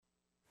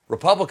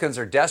Republicans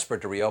are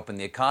desperate to reopen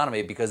the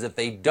economy because if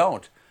they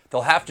don't,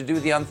 they'll have to do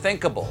the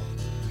unthinkable.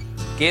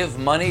 Give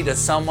money to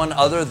someone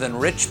other than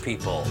rich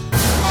people.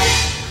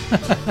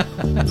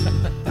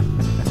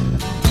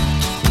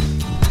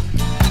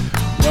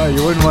 Well,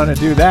 you wouldn't want to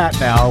do that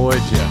now,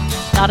 would you?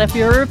 Not if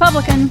you're a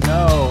Republican.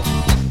 No.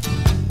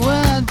 Well,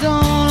 I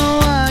don't know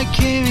why I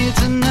came here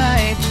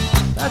tonight.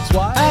 That's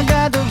why. I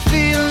got the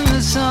feeling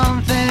that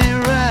something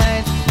ain't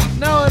right.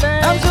 No, it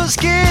ain't. I'm so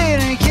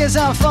scared in case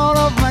I fall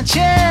off my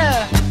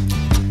chair.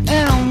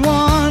 And I'm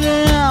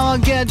wondering how I'll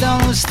get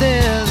down the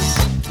stairs.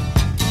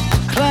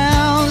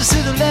 Clowns to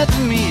the left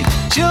of me,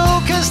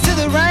 jokers to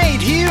the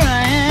right. Here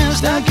I am,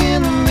 stuck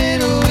in the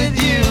middle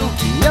with you.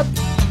 Yep.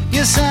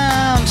 Yes,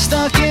 I'm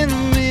stuck in the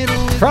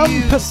middle with From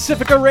you.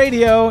 Pacifica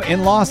Radio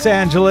in Los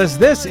Angeles,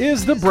 this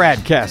is the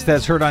BradCast,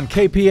 as heard on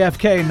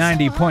KPFK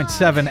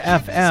 90.7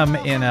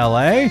 FM in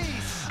LA.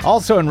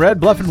 Also in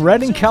Red Bluff and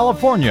Redding,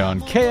 California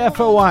on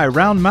KFOI,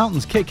 Round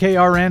Mountains,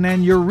 KKRN,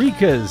 and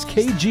Eureka's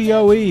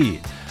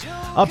KGOE.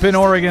 Up in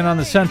Oregon on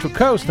the Central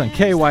Coast on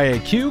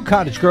KYAQ,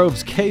 Cottage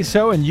Grove's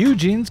KSO, and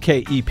Eugene's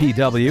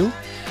KEPW.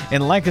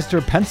 In Lancaster,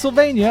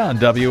 Pennsylvania on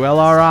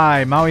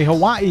WLRI, Maui,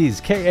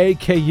 Hawaii's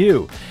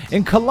KAKU.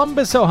 In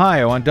Columbus,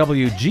 Ohio on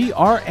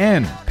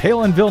WGRN,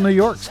 Palinville, New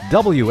York's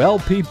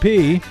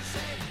WLPP.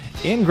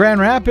 In Grand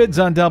Rapids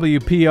on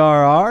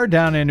WPRR,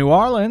 down in New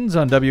Orleans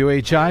on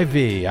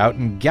WHIV, out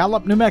in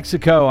Gallup, New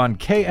Mexico on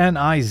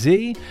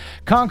KNIZ,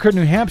 Concord,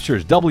 New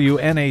Hampshire's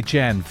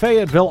WNHN,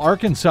 Fayetteville,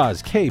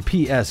 Arkansas's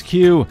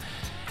KPSQ,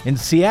 in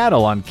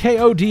Seattle on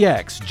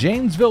KODX,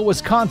 Janesville,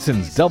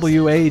 Wisconsin's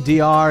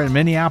WADR, and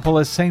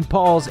Minneapolis, St.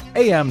 Paul's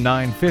AM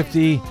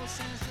 950.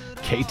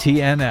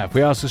 KTNF.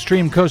 We also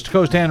stream coast to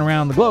coast and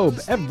around the globe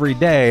every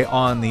day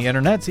on the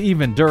internets,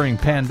 even during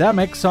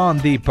pandemics, on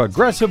the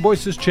Progressive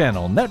Voices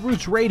channel,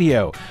 Netroots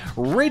Radio,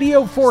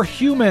 Radio for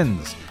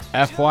Humans,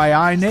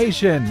 FYI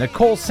Nation,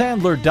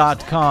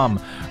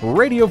 NicoleSandler.com,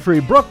 Radio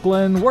Free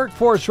Brooklyn,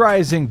 Workforce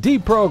Rising,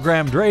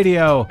 Deprogrammed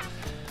Radio,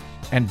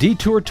 and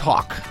Detour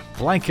Talk,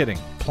 blanketing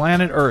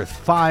planet Earth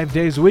 5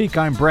 days a week.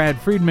 I'm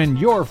Brad Friedman,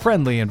 your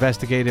friendly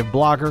investigative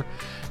blogger,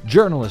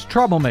 journalist,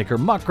 troublemaker,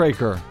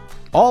 muckraker,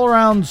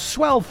 all-around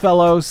swell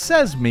fellow,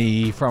 says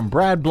me, from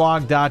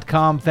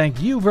bradblog.com.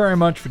 Thank you very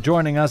much for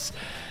joining us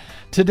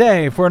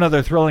today for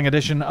another thrilling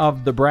edition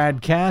of the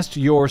BradCast,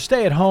 your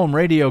stay-at-home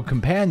radio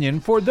companion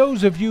for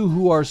those of you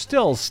who are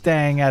still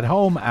staying at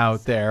home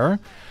out there.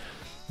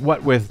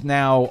 What with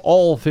now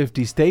all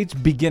 50 states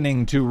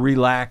beginning to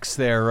relax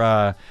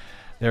their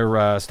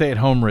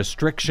stay-at-home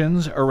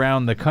restrictions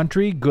around the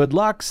country. Good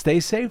luck. Stay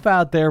safe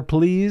out there,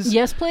 please.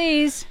 Yes,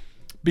 please.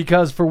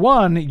 Because, for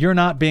one, you're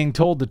not being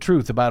told the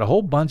truth about a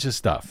whole bunch of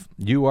stuff.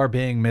 You are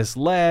being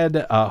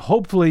misled.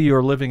 Hopefully,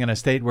 you're living in a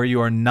state where you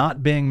are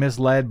not being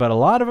misled, but a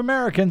lot of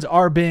Americans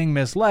are being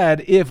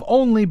misled, if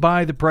only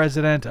by the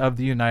President of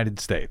the United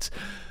States.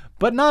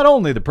 But not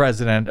only the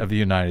President of the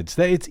United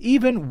States,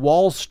 even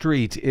Wall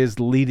Street is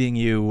leading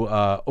you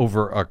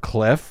over a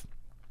cliff.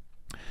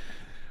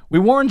 We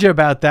warned you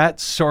about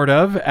that, sort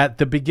of, at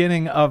the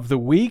beginning of the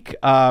week.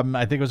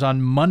 I think it was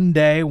on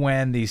Monday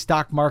when the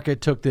stock market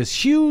took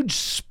this huge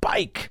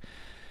spike.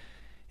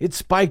 It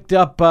spiked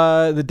up,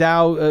 the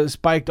Dow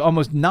spiked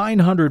almost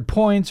 900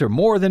 points or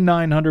more than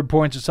 900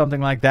 points or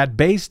something like that,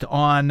 based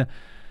on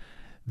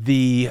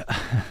the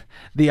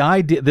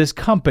idea, this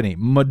company,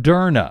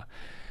 Moderna.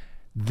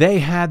 They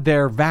had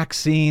their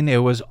vaccine.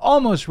 It was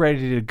almost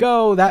ready to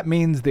go. That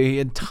means the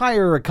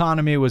entire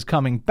economy was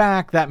coming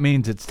back. That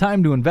means it's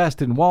time to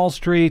invest in Wall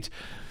Street.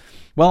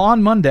 Well,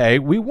 on Monday,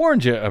 we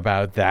warned you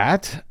about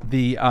that.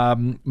 The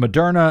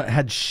Moderna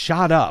had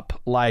shot up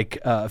like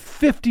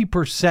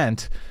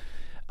 50%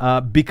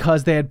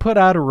 because they had put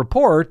out a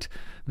report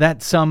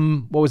that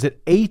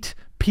 8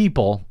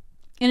 people...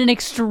 In an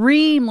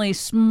extremely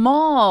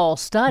small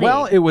study.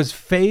 Well, it was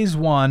phase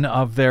 1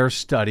 of their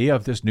study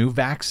of this new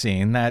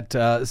vaccine that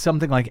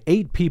something like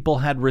 8 people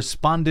had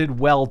responded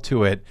well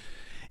to it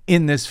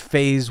in this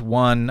phase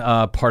 1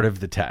 part of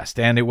the test.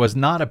 And it was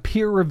not a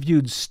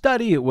peer-reviewed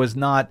study. There was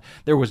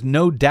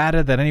no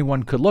data that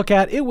anyone could look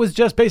at. It was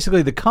just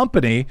basically the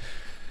company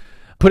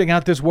putting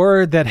out this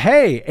word that,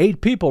 hey, 8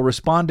 people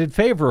responded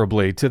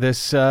favorably to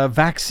this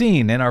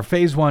vaccine in our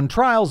phase 1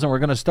 trials, and we're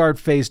going to start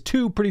phase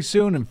 2 pretty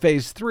soon and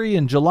phase 3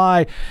 in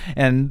July.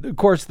 And, of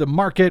course, the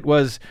market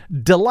was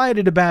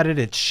delighted about it.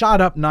 It shot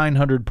up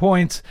 900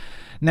 points.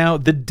 Now,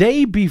 the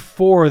day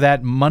before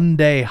that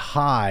Monday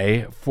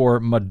high for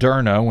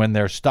Moderna, when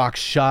their stock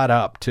shot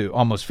up to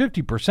almost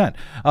 50%,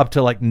 up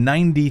to like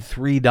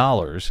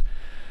 $93,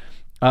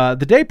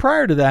 the day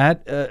prior to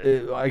that,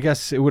 I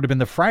guess it would have been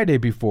the Friday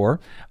before,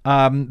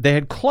 they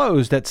had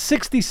closed at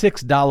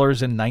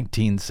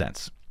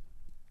 $66.19.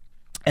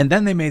 And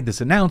then they made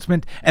this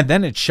announcement, and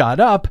then it shot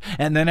up,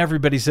 and then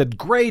everybody said,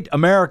 great,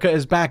 America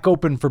is back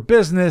open for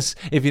business.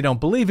 If you don't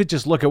believe it,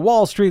 just look at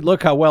Wall Street,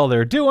 look how well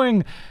they're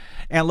doing,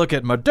 and look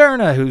at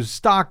Moderna, whose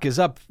stock is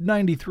up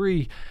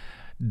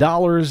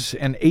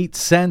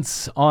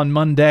 $93.08 on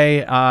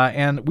Monday.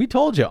 And we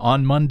told you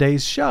on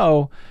Monday's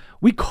show,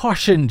 We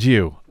cautioned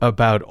you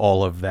about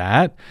all of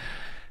that.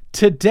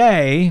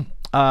 Today,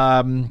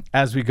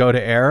 as we go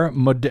to air,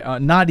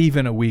 not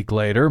even a week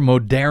later,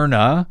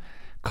 Moderna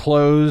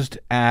closed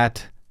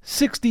at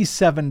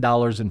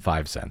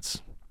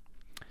 $67.05.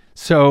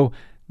 So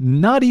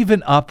not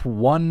even up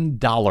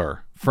 $1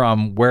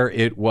 from where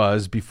it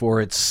was before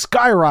it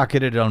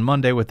skyrocketed on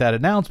Monday with that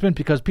announcement,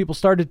 because people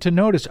started to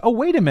notice, oh,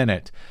 wait a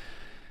minute.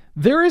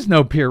 There is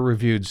no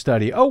peer-reviewed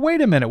study. Oh, wait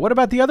a minute. What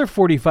about the other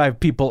 45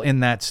 people in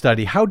that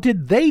study? How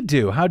did they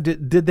do? How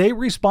did they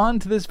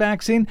respond to this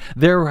vaccine?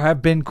 There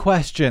have been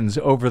questions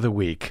over the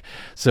week.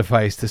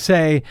 Suffice to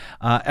say,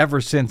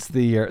 ever since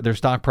their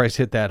stock price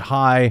hit that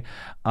high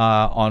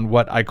on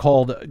what I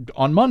called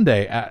on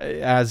Monday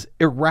as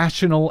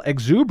irrational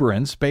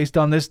exuberance based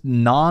on this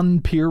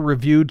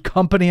non-peer-reviewed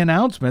company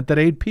announcement that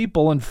 8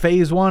 people in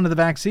phase 1 of the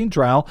vaccine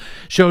trial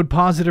showed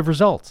positive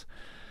results.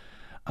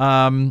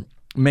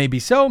 Maybe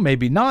so,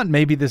 maybe not.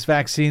 Maybe this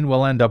vaccine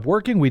will end up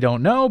working. We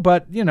don't know.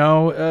 But,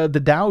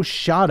 the Dow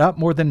shot up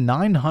more than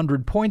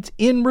 900 points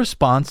in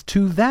response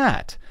to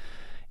that.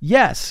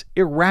 Yes,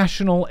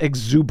 irrational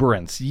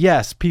exuberance.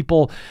 Yes,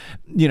 people,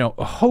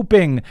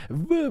 hoping,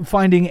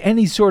 finding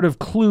any sort of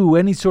clue,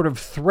 any sort of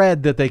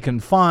thread that they can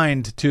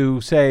find to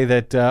say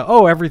that,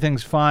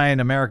 everything's fine.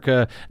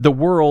 America, the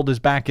world is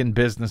back in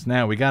business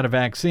now. We got a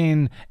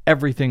vaccine.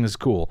 Everything is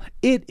cool.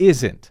 It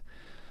isn't.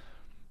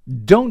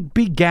 Don't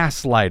be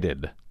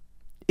gaslighted.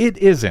 It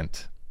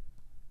isn't.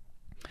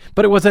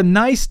 But it was a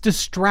nice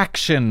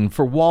distraction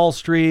for Wall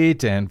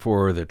Street and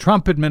for the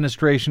Trump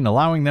administration,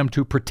 allowing them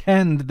to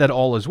pretend that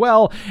all is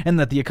well and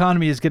that the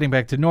economy is getting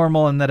back to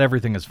normal and that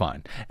everything is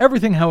fine.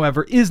 Everything,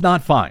 however, is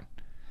not fine.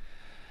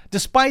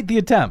 Despite the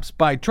attempts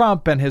by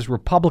Trump and his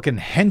Republican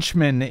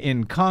henchmen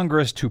in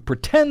Congress to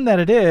pretend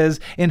that it is,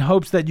 in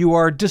hopes that you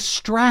are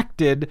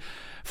distracted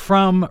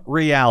from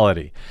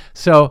reality.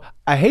 So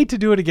I hate to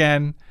do it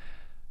again,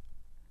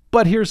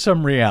 but here's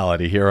some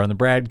reality here on the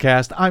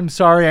BradCast. I'm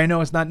sorry, I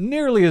know it's not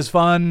nearly as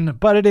fun,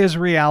 but it is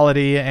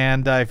reality,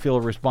 and I feel a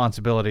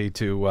responsibility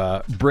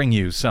to bring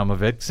you some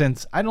of it,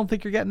 since I don't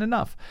think you're getting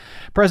enough.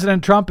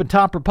 President Trump and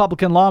top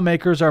Republican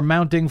lawmakers are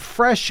mounting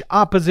fresh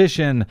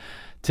opposition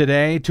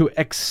today to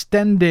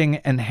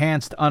extending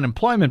enhanced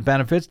unemployment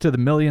benefits to the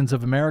millions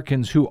of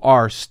Americans who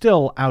are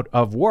still out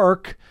of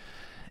work,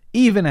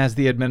 even as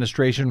the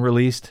administration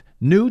released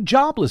new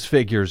jobless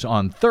figures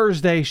on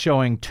Thursday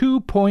showing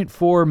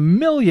 2.4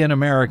 million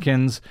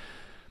Americans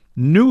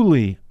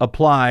newly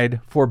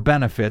applied for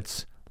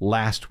benefits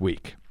last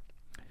week.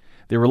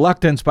 The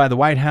reluctance by the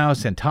White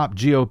House and top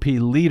GOP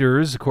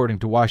leaders, according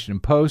to Washington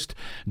Post,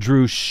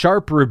 drew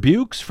sharp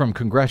rebukes from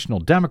congressional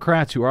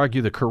Democrats who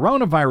argue the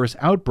coronavirus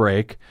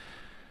outbreak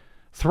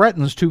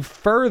threatens to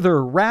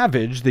further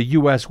ravage the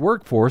U.S.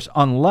 workforce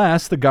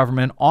unless the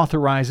government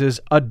authorizes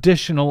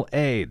additional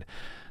aid.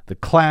 The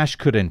clash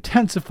could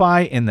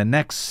intensify in the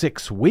next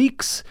 6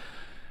 weeks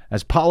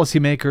as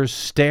policymakers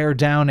stare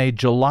down a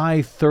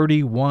July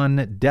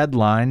 31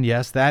 deadline.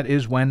 Yes, that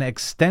is when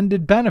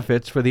extended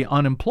benefits for the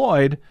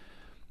unemployed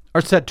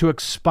are set to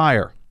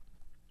expire,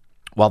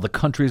 while the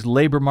country's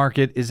labor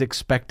market is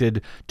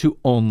expected to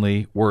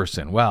only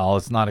worsen. Well,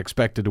 it's not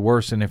expected to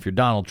worsen if you're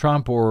Donald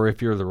Trump or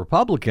if you're the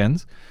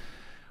Republicans.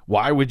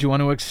 Why would you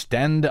want to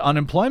extend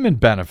unemployment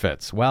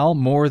benefits? Well,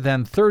 more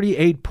than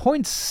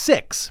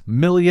 38.6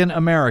 million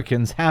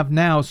Americans have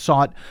now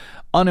sought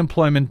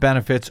unemployment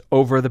benefits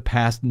over the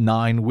past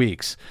 9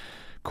 weeks,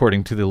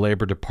 according to the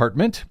Labor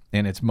Department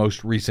in its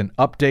most recent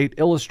update,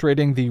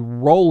 illustrating the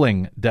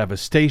rolling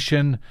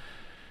devastation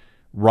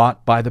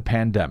wrought by the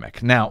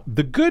pandemic. Now,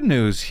 the good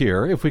news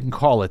here, if we can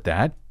call it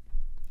that,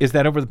 is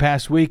that over the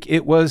past week,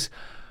 it was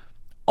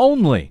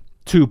only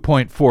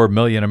 2.4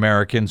 million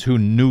Americans who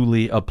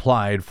newly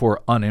applied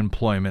for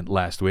unemployment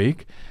last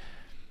week,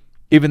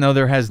 even though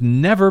there has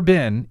never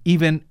been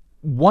even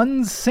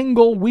one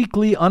single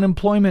weekly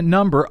unemployment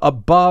number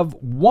above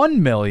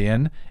 1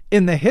 million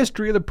in the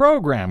history of the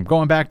program,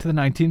 going back to the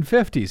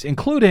 1950s,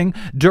 including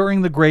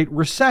during the Great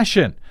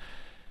Recession,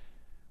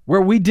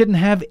 where we didn't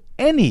have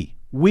any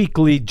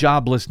weekly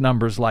jobless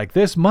numbers like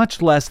this,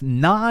 much less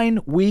 9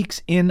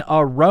 weeks in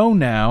a row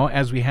now,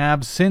 as we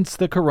have since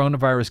the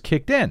coronavirus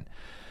kicked in.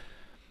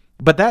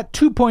 But that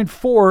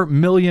 2.4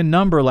 million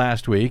number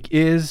last week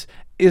is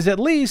at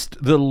least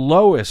the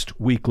lowest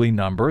weekly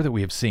number that we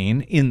have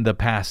seen in the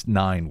past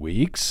 9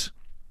 weeks,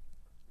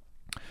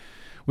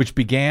 which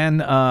began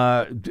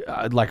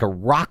like a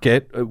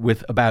rocket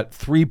with about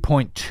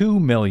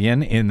 3.2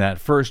 million in that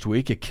first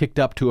week. It kicked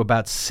up to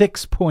about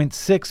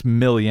 6.6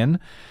 million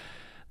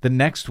the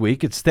next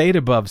week. It stayed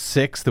above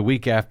 6 the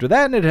week after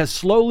that, and it has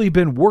slowly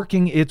been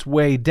working its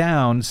way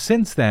down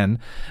since then,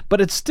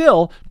 but it's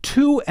still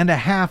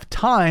 2.5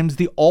 times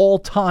the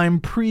all-time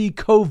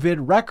pre-COVID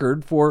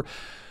record for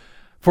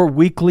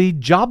weekly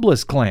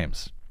jobless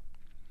claims.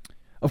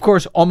 Of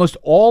course, almost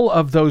all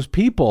of those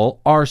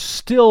people are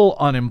still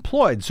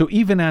unemployed, so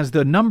even as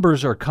the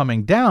numbers are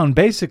coming down,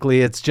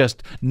 basically it's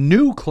just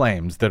new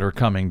claims that are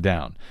coming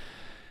down.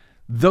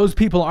 Those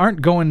people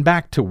aren't going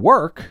back to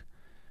work,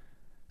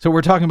 So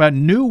we're talking about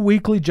new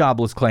weekly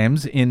jobless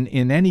claims in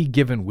any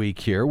given week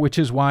here, which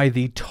is why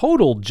the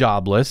total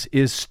jobless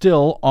is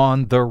still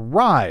on the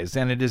rise,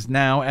 and it is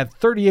now at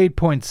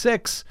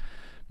 38.6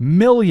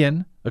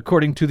 million,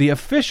 according to the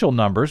official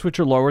numbers, which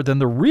are lower than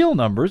the real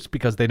numbers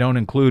because they don't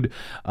include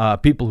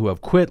people who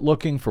have quit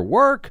looking for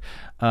work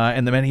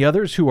and the many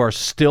others who are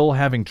still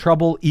having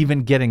trouble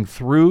even getting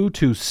through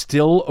to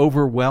still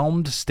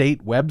overwhelmed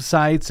state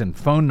websites and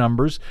phone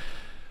numbers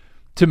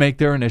to make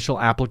their initial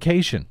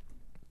application.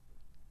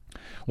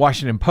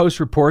 Washington Post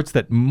reports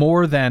that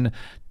more than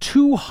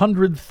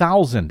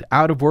 200,000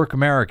 out-of-work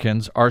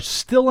Americans are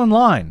still in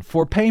line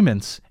for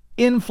payments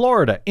in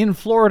Florida. In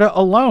Florida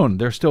alone,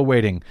 they're still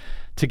waiting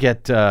to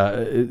get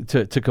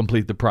to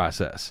complete the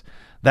process.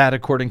 That,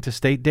 according to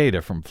state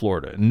data from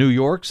Florida. New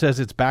York says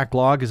its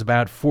backlog is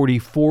about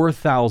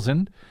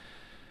 44,000.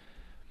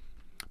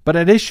 But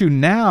at issue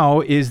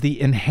now is the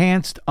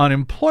enhanced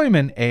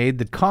unemployment aid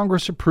that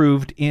Congress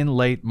approved in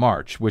late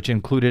March, which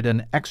included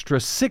an extra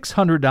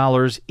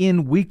 $600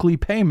 in weekly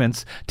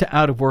payments to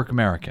out-of-work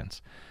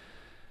Americans.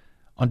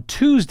 On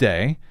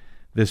Tuesday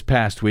this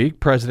past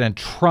week, President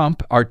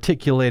Trump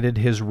articulated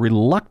his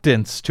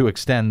reluctance to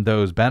extend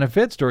those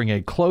benefits during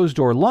a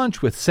closed-door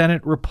lunch with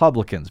Senate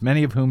Republicans,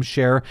 many of whom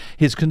share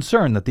his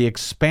concern that the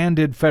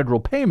expanded federal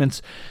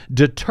payments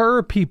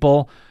deter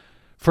people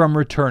from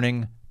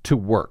returning to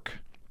work.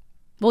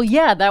 Well,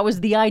 yeah, that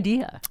was the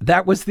idea.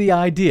 That was the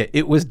idea.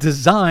 It was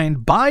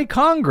designed by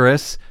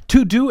Congress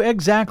to do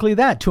exactly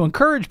that, to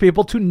encourage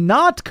people to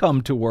not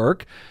come to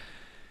work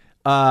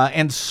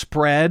and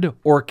spread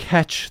or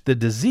catch the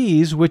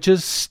disease, which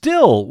is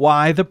still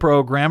why the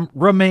program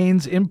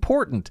remains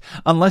important.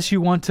 Unless you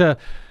want to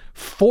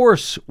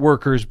force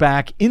workers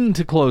back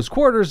into close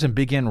quarters and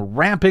begin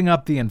ramping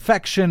up the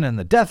infection and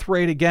the death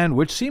rate again,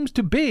 which seems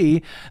to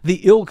be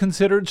the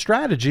ill-considered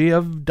strategy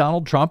of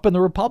Donald Trump and the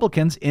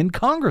Republicans in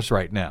Congress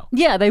right now.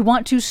 Yeah, they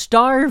want to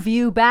starve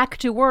you back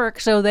to work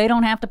so they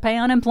don't have to pay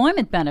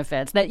unemployment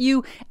benefits that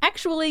you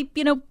actually,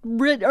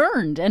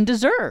 earned and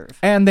deserve.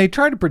 And they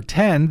try to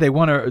pretend they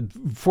want to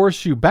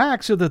force you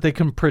back so that they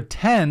can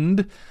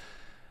pretend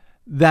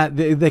that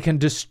they can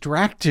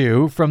distract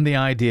you from the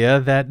idea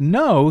that,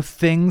 no,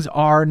 things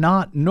are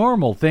not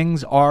normal.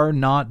 Things are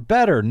not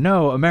better.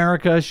 No,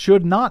 America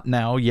should not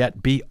now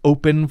yet be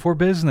open for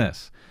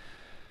business.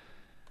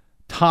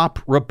 Top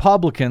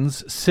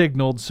Republicans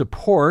signaled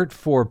support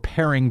for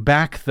paring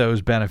back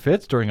those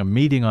benefits during a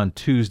meeting on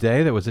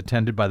Tuesday that was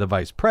attended by the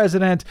Vice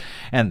President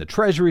and the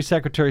Treasury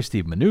Secretary,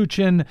 Steve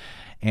Mnuchin,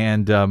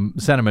 and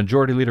Senate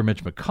Majority Leader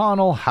Mitch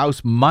McConnell,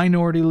 House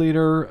Minority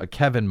Leader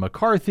Kevin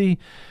McCarthy.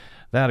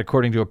 That,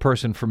 according to a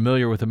person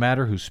familiar with the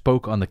matter who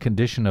spoke on the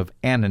condition of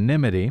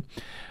anonymity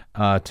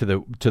to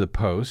the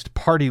Post.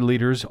 Party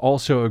leaders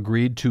also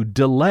agreed to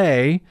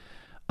delay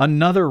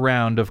another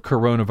round of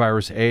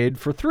coronavirus aid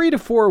for 3 to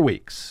 4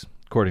 weeks,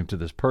 according to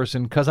this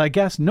person, because I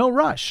guess no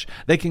rush.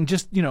 They can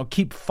just,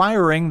 keep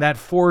firing that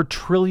 $4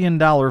 trillion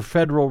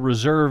Federal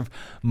Reserve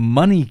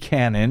money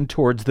cannon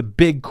towards the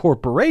big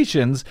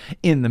corporations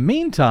in the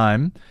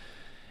meantime,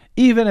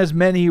 even as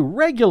many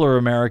regular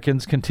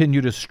Americans continue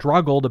to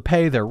struggle to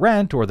pay their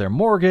rent or their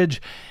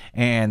mortgage,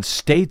 and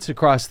states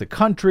across the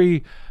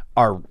country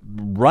are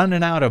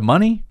running out of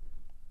money.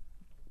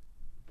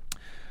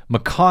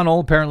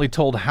 McConnell apparently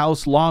told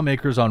House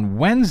lawmakers on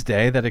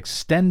Wednesday that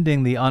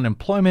extending the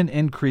unemployment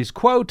increase,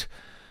 quote,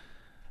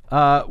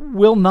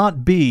 will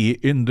not be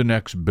in the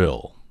next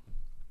bill.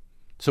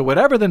 So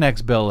whatever the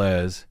next bill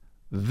is,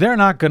 they're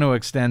not going to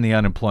extend the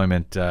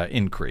unemployment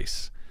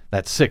increase,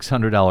 that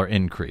 $600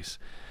 increase.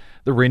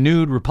 The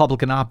renewed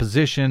Republican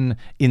opposition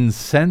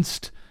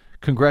incensed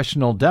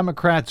congressional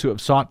Democrats who have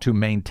sought to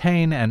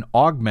maintain and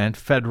augment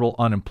federal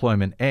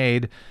unemployment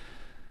aid.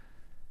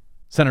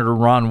 Senator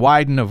Ron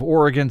Wyden of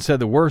Oregon said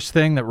the worst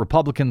thing that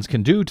Republicans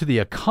can do to the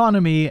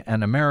economy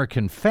and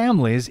American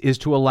families is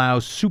to allow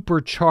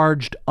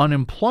supercharged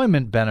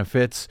unemployment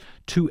benefits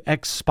to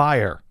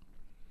expire.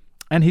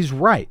 And he's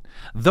right.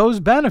 Those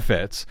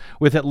benefits,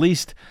 with at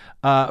least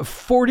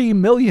 40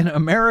 million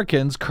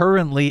Americans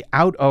currently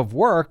out of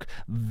work,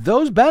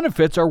 those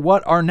benefits are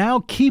what are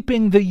now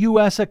keeping the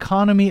U.S.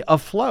 economy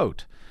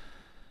afloat.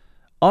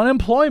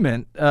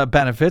 Unemployment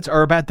benefits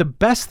are about the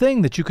best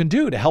thing that you can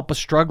do to help a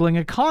struggling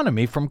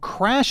economy from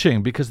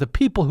crashing, because the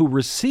people who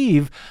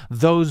receive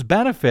those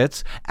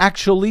benefits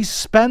actually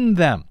spend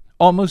them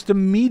almost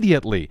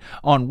immediately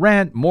on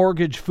rent,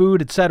 mortgage,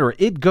 food, etc.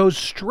 It goes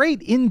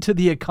straight into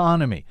the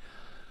economy.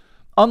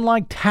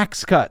 Unlike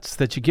tax cuts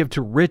that you give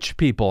to rich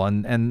people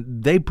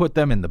and they put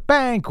them in the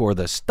bank or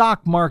the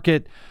stock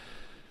market.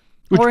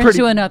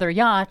 Into another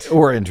yacht.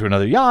 Or into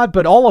another yacht.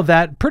 But all of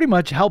that pretty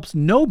much helps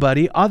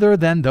nobody other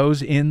than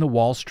those in the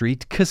Wall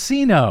Street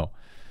casino.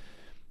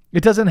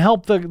 It doesn't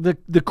help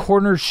the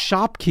corner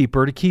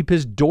shopkeeper to keep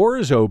his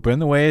doors open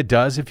the way it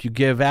does if you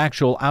give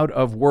actual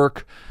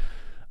out-of-work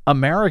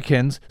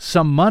Americans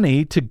some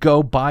money to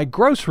go buy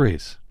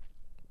groceries.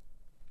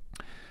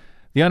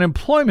 The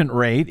unemployment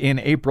rate in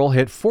April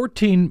hit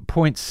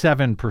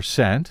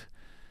 14.7%.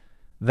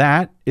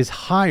 That is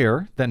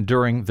higher than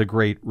during the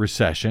Great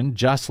Recession,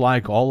 just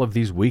like all of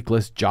these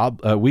weekly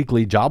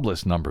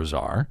jobless numbers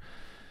are.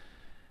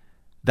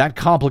 That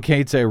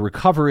complicates a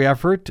recovery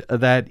effort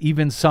that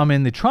even some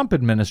in the Trump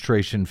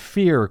administration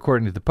fear,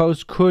 according to the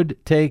Post, could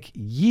take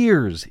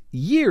years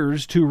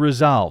to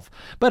resolve.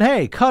 But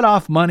hey, cut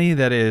off money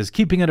that is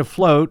keeping it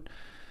afloat,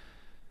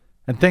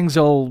 and things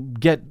will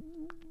get,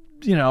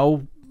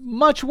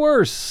 much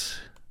worse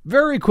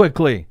very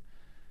quickly.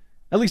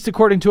 At least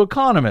according to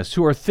economists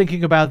who are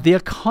thinking about the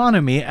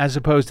economy as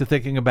opposed to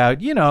thinking about,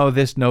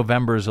 this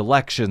November's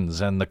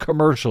elections and the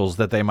commercials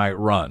that they might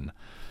run.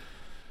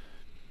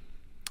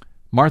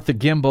 Martha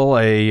Gimbel,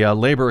 a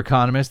labor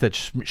economist at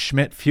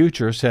Schmidt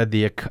Future, said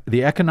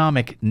the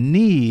economic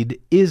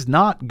need is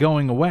not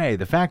going away.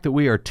 The fact that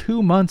we are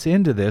 2 months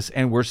into this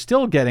and we're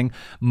still getting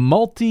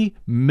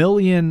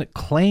multi-million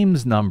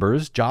claims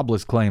numbers,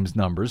 jobless claims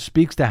numbers,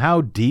 speaks to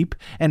how deep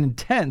and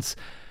intense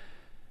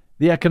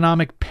the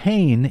economic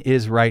pain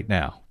is right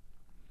now.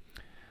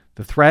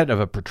 The threat of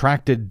a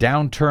protracted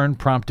downturn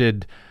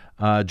prompted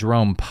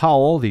Jerome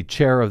Powell, the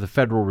chair of the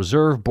Federal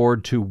Reserve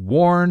Board, to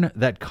warn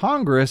that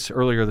Congress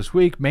earlier this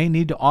week may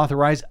need to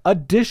authorize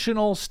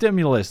additional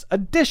stimulus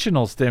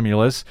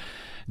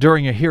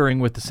during a hearing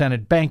with the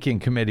Senate Banking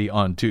Committee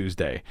on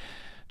Tuesday.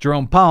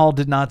 Jerome Powell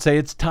did not say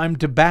it's time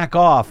to back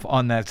off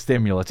on that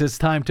stimulus. It's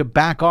time to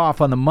back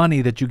off on the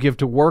money that you give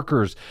to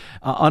workers,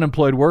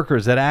 unemployed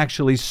workers, that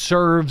actually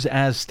serves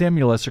as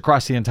stimulus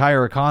across the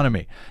entire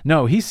economy.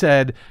 No, he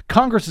said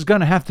Congress is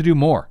going to have to do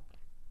more.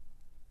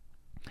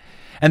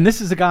 And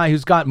this is a guy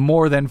who's got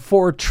more than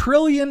 $4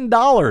 trillion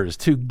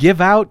to give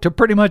out to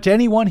pretty much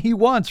anyone he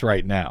wants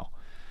right now.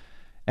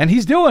 And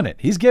he's doing it.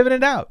 He's giving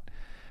it out.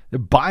 They're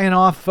buying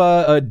off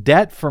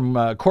debt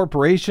from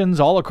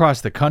corporations all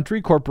across the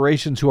country,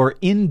 corporations who are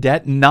in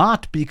debt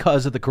not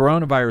because of the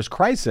coronavirus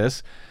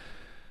crisis,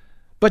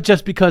 but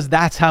just because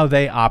that's how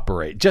they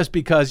operate. Just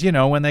because,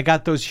 when they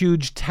got those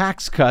huge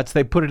tax cuts,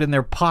 they put it in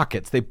their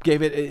pockets. They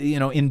gave it,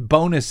 in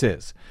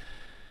bonuses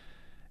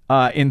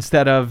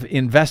instead of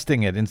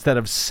investing it, instead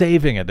of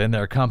saving it in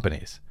their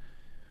companies.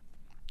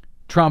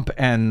 Trump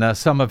and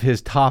some of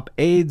his top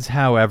aides,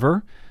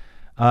 however,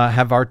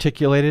 have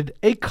articulated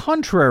a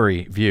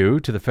contrary view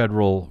to the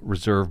Federal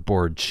Reserve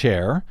Board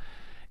chair,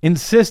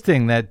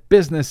 insisting that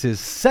business is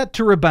set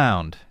to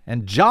rebound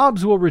and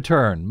jobs will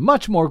return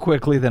much more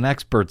quickly than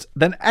experts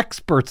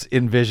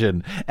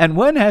envision. And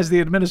when has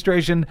the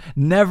administration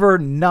never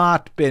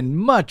not been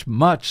much,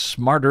 much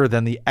smarter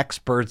than the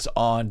experts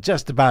on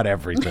just about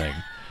everything?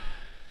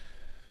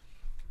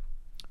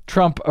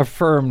 Trump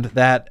affirmed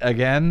that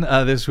again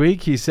this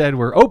week. He said,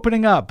 "We're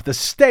opening up. The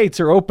states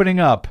are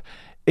opening up.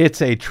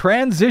 It's a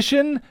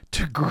transition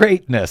to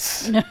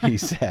greatness," he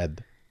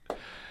said.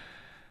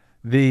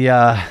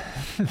 The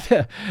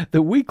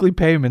weekly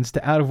payments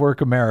to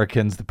out-of-work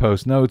Americans, the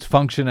Post notes,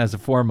 function as a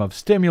form of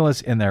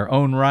stimulus in their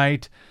own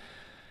right.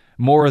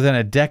 More than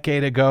a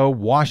decade ago,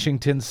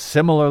 Washington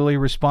similarly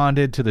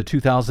responded to the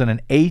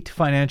 2008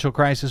 financial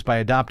crisis by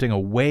adopting a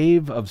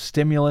wave of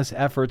stimulus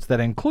efforts that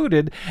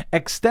included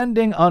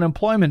extending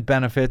unemployment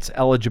benefits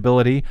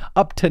eligibility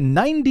up to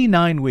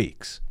 99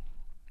 weeks.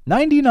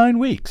 99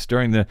 weeks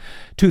during the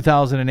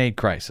 2008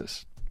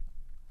 crisis.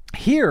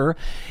 Here,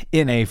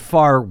 in a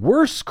far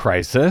worse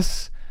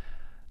crisis,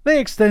 they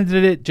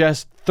extended it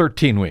just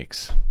 13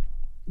 weeks,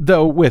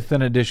 though with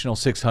an additional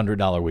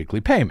 $600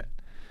 weekly payment,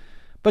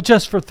 but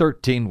just for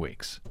 13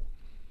 weeks.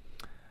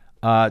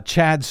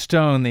 Chad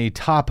Stone, the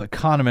top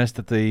economist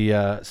at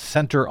the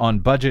Center on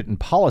Budget and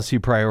Policy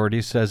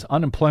Priorities, says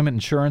unemployment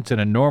insurance in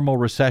a normal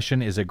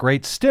recession is a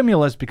great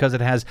stimulus because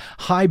it has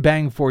high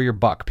bang for your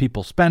buck.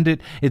 People spend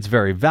it. It's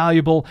very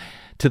valuable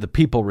to the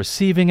people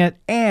receiving it,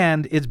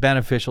 and it's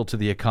beneficial to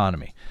the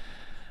economy.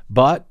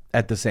 But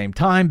at the same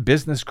time,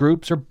 business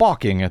groups are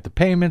balking at the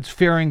payments,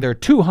 fearing they're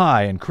too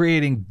high and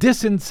creating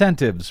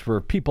disincentives for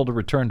people to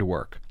return to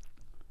work.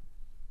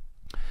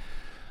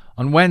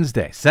 On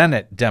Wednesday,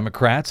 Senate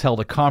Democrats held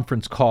a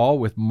conference call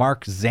with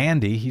Mark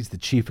Zandi. He's the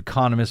chief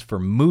economist for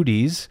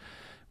Moody's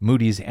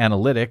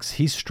Analytics.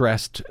 He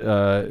stressed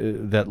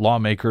that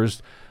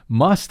lawmakers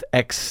must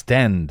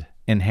extend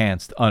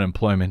enhanced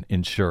unemployment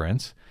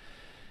insurance.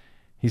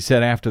 He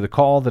said after the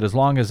call that as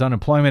long as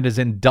unemployment is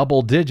in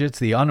double digits,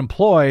 the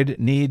unemployed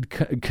need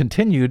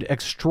continued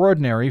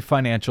extraordinary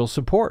financial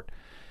support.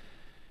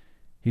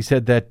 He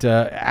said that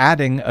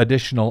adding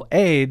additional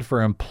aid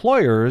for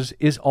employers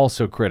is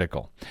also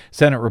critical.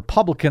 Senate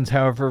Republicans,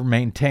 however,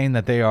 maintain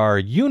that they are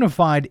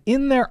unified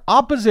in their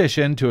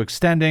opposition to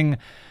extending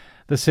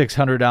the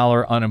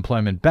 $600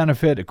 unemployment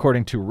benefit,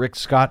 according to Rick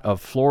Scott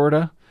of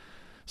Florida.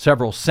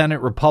 Several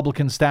Senate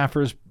Republican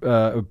staffers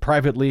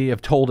privately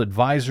have told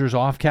advisors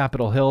off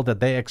Capitol Hill that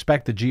they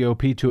expect the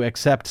GOP to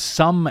accept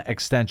some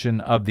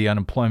extension of the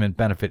unemployment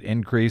benefit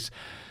increase,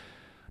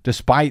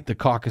 despite the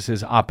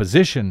caucus's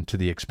opposition to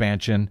the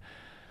expansion.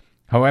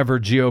 However,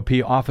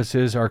 GOP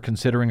offices are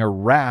considering a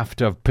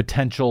raft of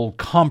potential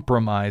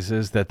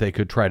compromises that they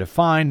could try to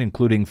find,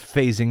 including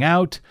phasing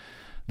out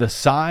the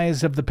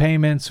size of the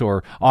payments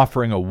or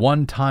offering a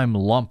one-time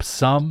lump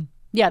sum.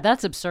 Yeah,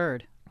 that's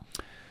absurd.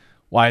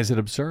 Why is it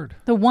absurd?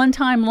 The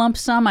one-time lump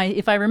sum,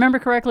 if I remember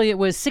correctly, it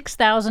was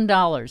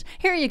 $6,000.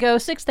 Here you go,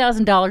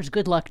 $6,000.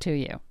 Good luck to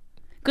you.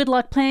 Good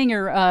luck paying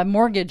your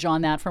mortgage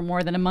on that for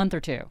more than a month or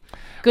two.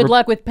 Good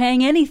luck with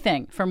paying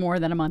anything for more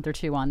than a month or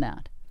two on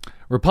that.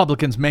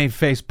 Republicans may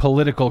face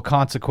political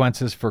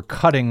consequences for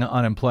cutting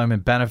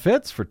unemployment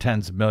benefits for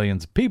tens of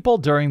millions of people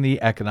during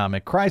the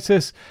economic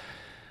crisis.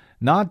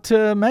 Not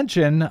to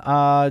mention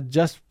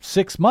just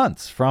 6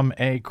 months from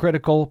a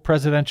critical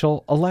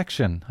presidential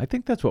election. I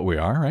think that's what we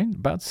are, right?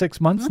 About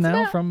 6 months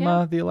from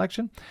the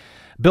election.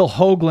 Bill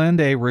Hoagland,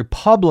 a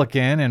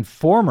Republican and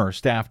former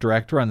staff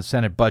director on the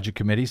Senate Budget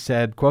Committee,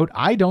 said, quote,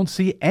 "I don't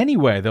see any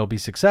way they'll be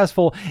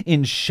successful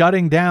in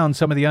shutting down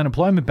some of the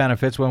unemployment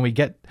benefits when we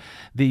get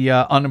the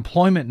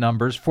unemployment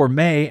numbers for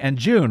May and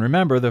June."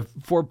 Remember, the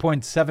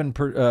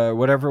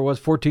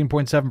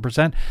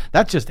 14.7%,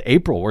 that's just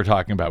April we're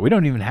talking about. We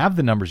don't even have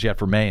the numbers yet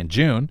for May and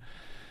June.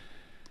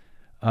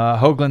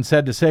 Hoagland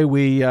said to say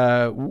we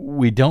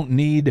don't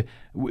need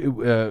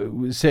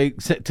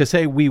to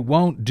say we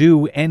won't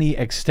do any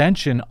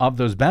extension of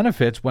those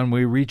benefits when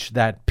we reach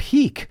that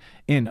peak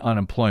in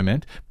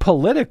unemployment.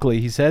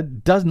 Politically, he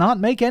said, does not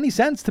make any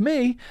sense to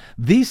me.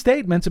 These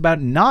statements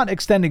about not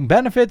extending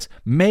benefits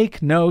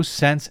make no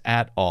sense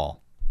at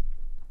all.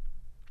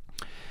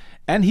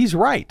 And he's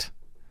right.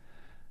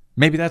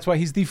 Maybe that's why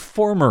he's the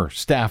former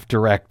staff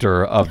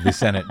director of the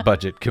Senate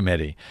Budget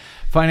Committee.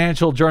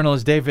 Financial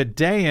journalist David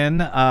Dayen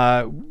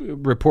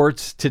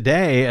reports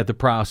today at the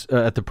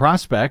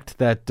Prospect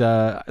that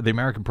the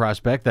American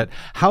Prospect that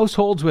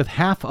households with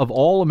half of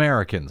all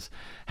Americans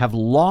have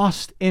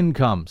lost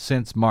income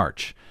since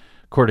March,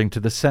 according to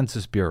the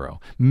Census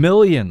Bureau.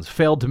 Millions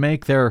failed to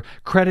make their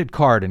credit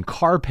card and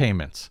car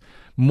payments.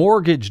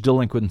 Mortgage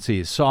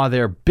delinquencies saw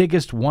their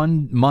biggest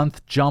 1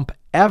 month jump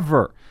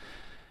ever.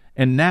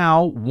 And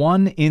now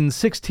 1 in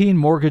 16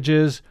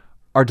 mortgages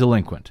are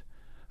delinquent.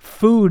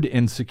 Food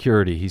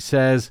insecurity, he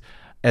says,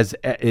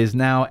 is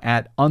now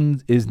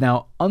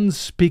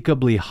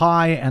unspeakably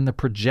high, and the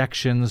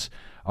projections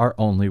are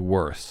only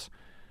worse.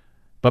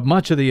 But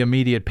much of the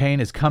immediate pain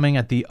is coming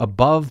at the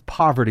above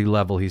poverty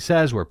level, he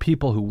says, where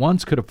people who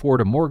once could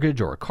afford a mortgage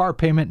or a car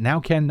payment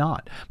now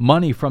cannot.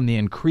 Money from the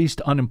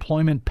increased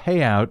unemployment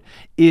payout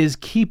is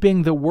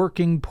keeping the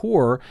working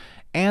poor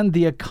and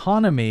the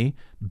economy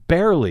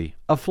barely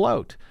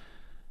afloat.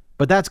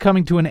 But that's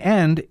coming to an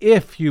end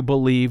if you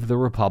believe the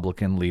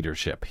Republican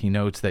leadership. He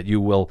notes that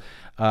you will,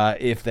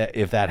 if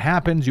that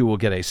happens, you will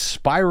get a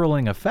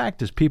spiraling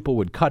effect as people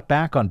would cut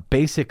back on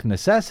basic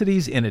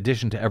necessities in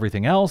addition to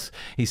everything else.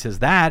 He says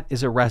that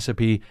is a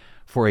recipe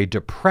for a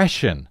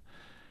depression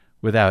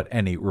without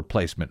any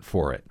replacement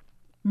for it.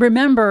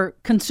 Remember,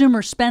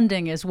 consumer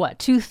spending is what,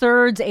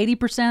 2/3,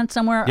 80%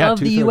 somewhere of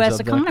the U.S.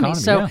 economy.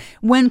 So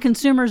when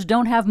consumers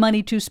don't have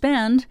money to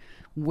spend,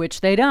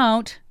 which they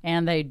don't,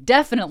 and they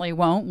definitely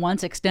won't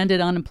once extended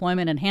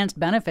unemployment enhanced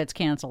benefits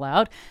cancel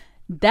out,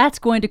 that's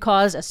going to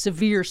cause a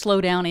severe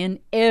slowdown in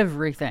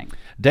everything.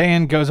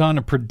 Dayen goes on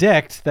to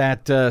predict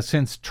that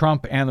since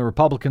Trump and the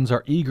Republicans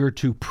are eager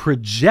to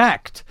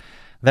project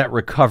that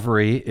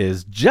recovery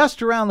is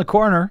just around the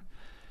corner,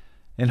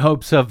 in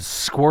hopes of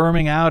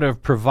squirming out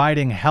of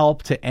providing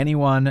help to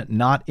anyone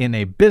not in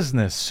a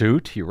business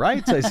suit, he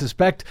writes, I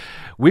suspect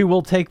we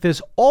will take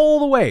this all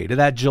the way to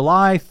that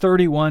July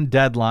 31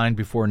 deadline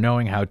before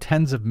knowing how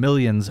tens of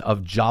millions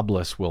of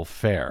jobless will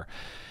fare.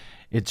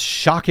 It's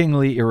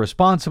shockingly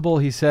irresponsible,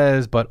 he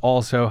says, but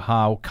also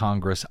how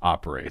Congress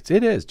operates.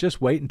 It is.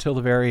 Just wait until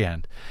the very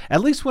end. At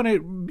least when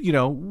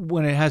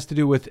it has to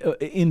do with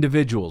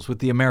individuals, with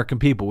the American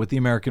people, with the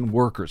American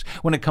workers.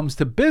 When it comes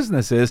to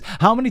businesses,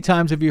 how many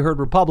times have you heard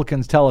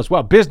Republicans tell us,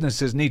 well,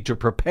 businesses need to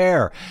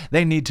prepare.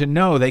 They need to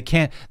know. They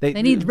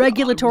need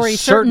regulatory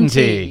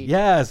certainty.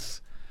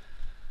 Yes.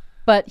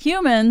 But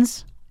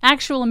humans,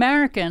 actual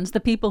Americans, the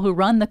people who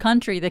run the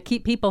country, the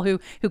people who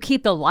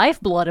keep the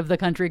lifeblood of the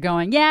country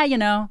going,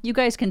 you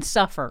guys can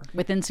suffer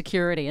with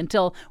insecurity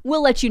until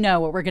we'll let you know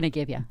what we're going to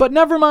give you. But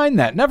never mind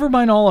that. Never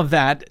mind all of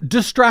that.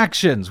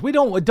 Distractions. We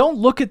don't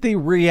look at the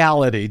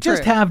reality.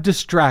 Just have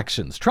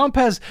distractions. Trump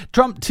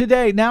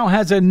today now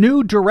has a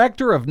new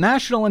director of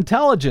national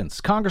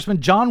intelligence,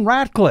 Congressman John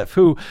Ratcliffe,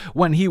 who,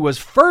 when he was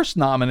first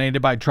nominated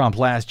by Trump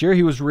last year,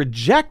 he was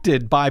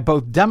rejected by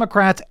both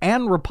Democrats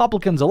and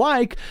Republicans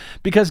alike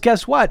because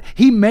guess what?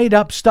 He made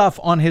up stuff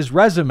on his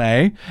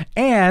resume,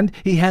 and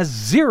he has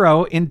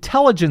zero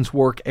intelligence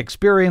work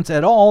experience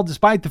at all,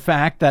 despite the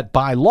fact that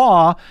by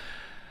law,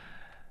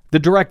 the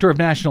director of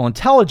national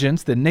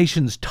intelligence, the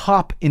nation's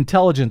top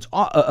intelligence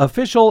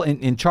official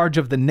in charge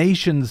of the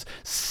nation's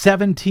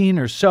 17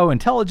 or so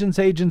intelligence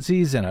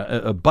agencies and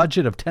a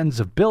budget of tens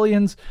of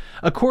billions,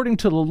 according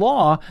to the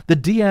law, the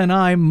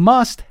DNI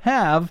must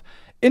have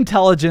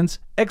intelligence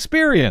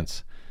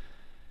experience.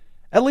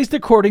 At least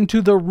according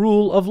to the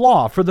rule of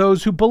law for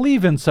those who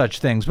believe in such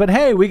things. But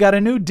hey, we got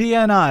a new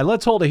DNI.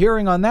 Let's hold a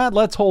hearing on that.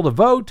 Let's hold a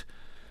vote.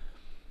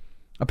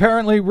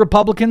 Apparently,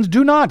 Republicans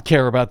do not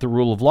care about the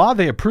rule of law.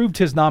 They approved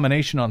his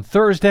nomination on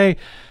Thursday.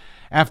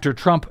 after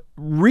Trump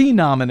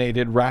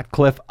renominated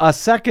Ratcliffe a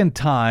second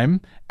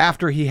time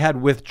after he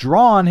had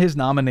withdrawn his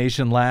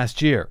nomination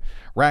last year.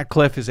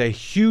 Ratcliffe is a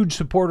huge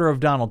supporter of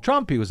Donald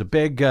Trump. He was a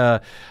big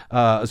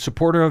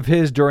supporter of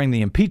his during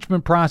the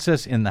impeachment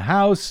process in the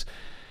House.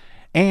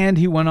 And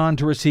he went on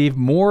to receive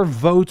more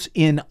votes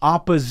in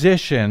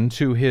opposition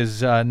to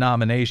his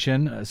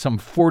nomination, some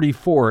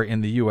 44 in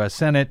the U.S.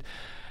 Senate,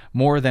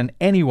 more than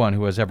anyone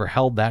who has ever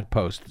held that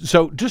post.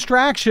 So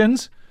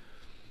distractions.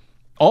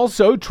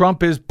 Also,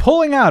 Trump is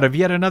pulling out of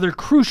yet another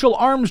crucial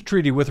arms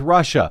treaty with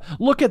Russia.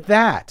 Look at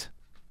that.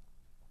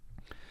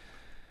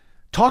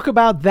 Talk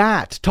about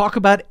that. Talk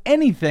about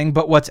anything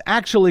but what's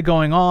actually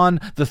going on,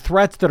 the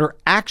threats that are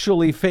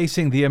actually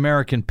facing the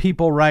American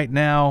people right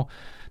now.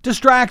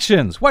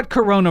 Distractions. What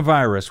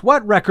coronavirus?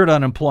 What record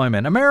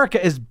unemployment?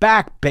 America is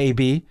back,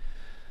 baby.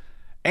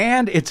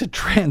 And it's a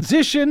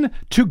transition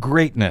to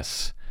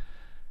greatness.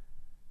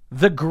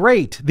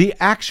 The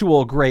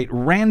actual great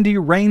Randy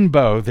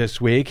Rainbow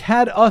this week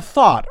had a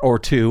thought or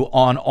two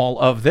on all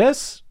of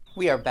this.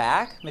 We are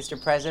back,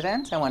 Mr.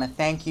 President. I want to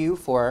thank you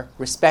for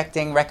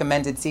respecting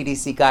recommended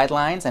CDC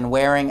guidelines and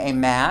wearing a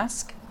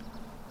mask.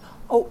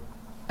 Oh,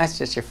 that's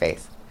just your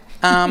face.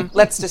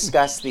 Let's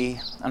discuss the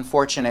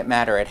unfortunate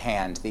matter at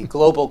hand, the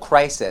global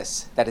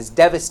crisis that is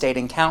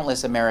devastating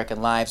countless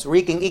American lives,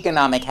 wreaking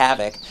economic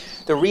havoc,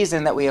 the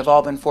reason that we have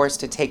all been forced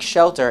to take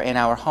shelter in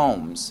our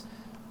homes.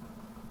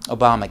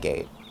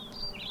 Obamagate.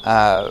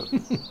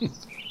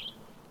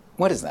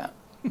 What is that?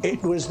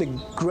 It was the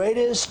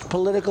greatest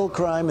political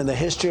crime in the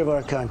history of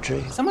our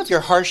country. Some of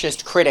your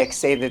harshest critics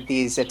say that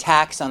these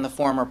attacks on the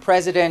former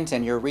president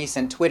and your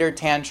recent Twitter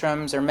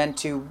tantrums are meant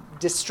to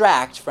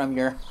distract from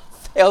your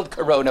failed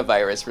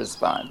coronavirus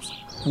response.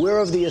 We're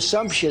of the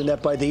assumption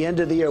that by the end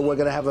of the year, we're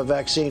going to have a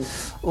vaccine.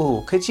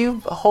 Ooh, could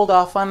you hold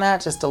off on that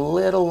just a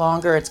little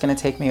longer? It's going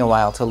to take me a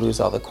while to lose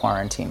all the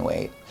quarantine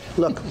weight.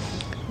 Look,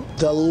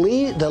 the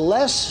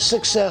less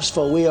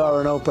successful we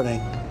are in opening,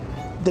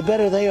 the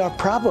better they are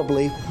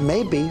probably,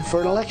 maybe,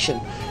 for an election.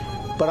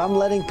 But I'm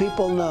letting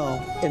people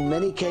know, in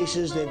many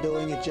cases, they're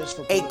doing it just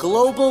for... A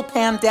global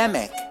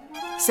pandemic.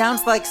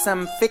 Sounds like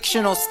some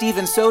fictional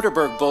Steven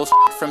Soderbergh bullshit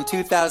from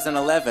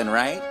 2011,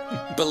 right?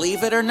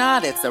 Believe it or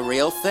not, it's a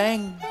real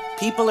thing.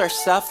 People are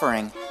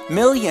suffering.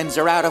 Millions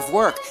are out of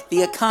work.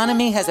 The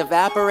economy has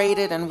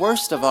evaporated, and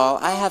worst of all,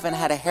 I haven't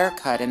had a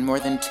haircut in more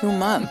than 2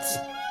 months.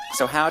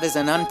 So how does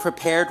an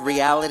unprepared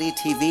reality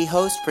TV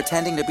host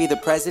pretending to be the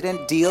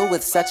president deal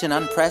with such an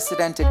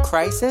unprecedented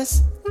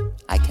crisis?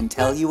 I can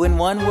tell you in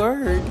one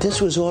word.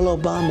 This was all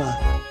Obama.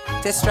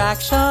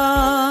 Distraction.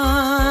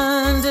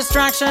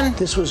 Distraction.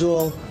 This was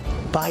all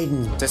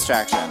Biden.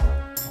 Distraction.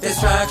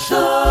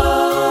 Distraction.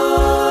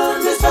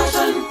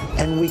 Distraction.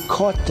 And we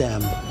caught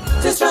them.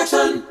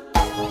 Distraction.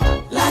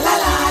 La la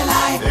la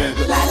la.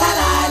 La la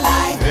la la.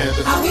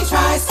 How he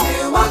tries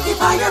to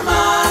occupy your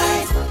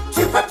mind.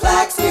 To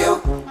perplex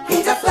you.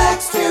 He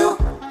deflects to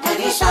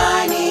any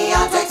shiny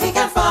object he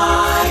can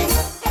find.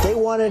 They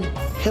wanted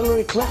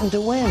Hillary Clinton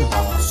to win.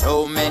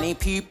 So many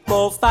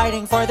people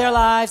fighting for their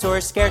lives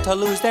or scared to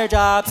lose their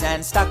jobs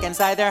and stuck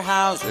inside their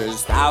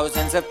houses.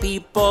 Thousands of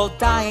people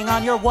dying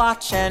on your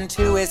watch, and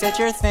who is it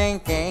you're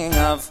thinking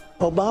of?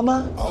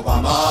 Obama?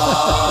 Obama.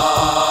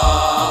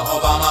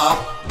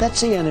 Obama.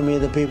 That's the enemy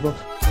of the people.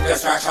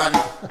 Distraction.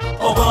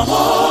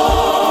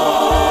 Obama.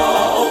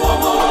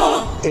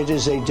 It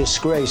is a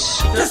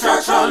disgrace.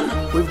 Distraction.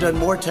 We've done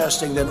more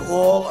testing than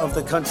all of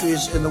the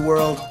countries in the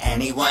world.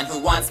 Anyone who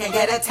wants can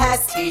get a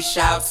test, he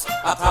shouts.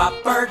 A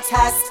proper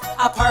test,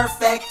 a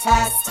perfect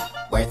test.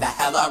 Where the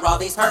hell are all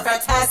these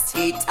perfect tests,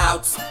 he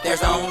touts?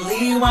 There's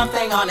only one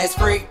thing on his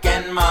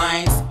freaking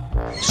mind.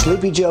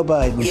 Sleepy Joe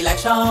Biden.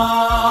 Election.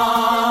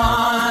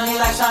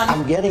 Election.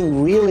 I'm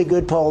getting really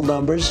good poll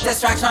numbers.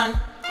 Distraction.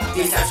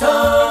 Deception.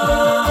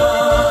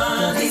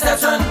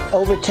 Deception.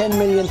 Over 10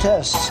 million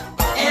tests.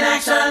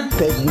 Inaction.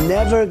 They've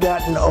never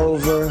gotten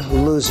over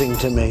losing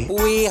to me.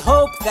 We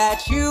hope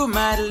that you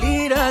might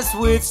lead us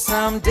with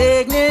some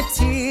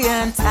dignity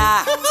and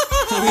tact.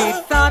 We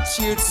thought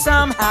you'd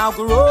somehow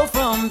grow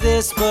from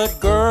this, but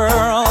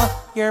girl,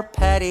 you're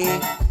petty.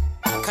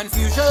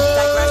 Confusion,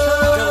 digression,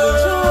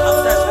 delusion,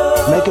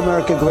 obsession. Make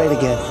America great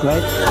again,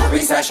 right?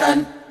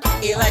 Recession,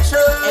 election,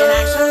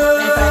 inaction,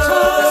 infection,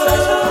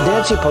 distraction.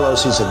 Nancy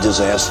Pelosi's a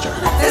disaster.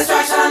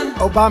 Distraction.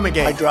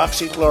 Obamagate.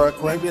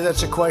 Hydroxychloroquine. Maybe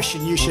that's a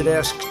question you should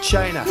ask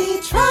China.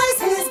 He tries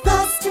his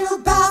best to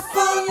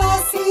baffle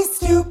as he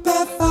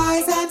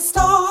stupefies and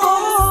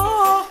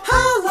stalls.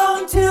 How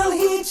long till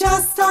he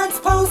just starts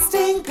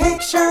posting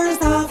pictures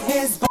of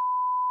his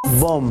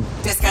Boom.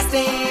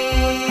 Disgusting.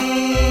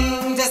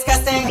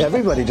 Disgusting.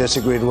 Everybody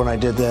disagreed when I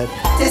did that.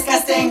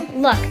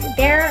 Disgusting. Look,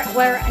 there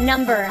were a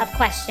number of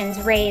questions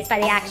raised by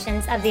the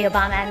actions of the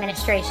Obama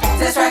administration.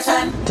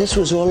 Distraction. This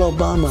was all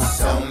Obama.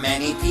 So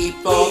many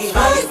people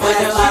fighting for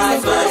their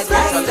lives, but it's to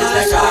lose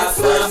their jobs,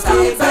 but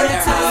stopped by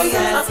their house,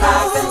 and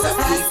thousands of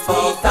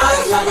people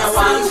dying on your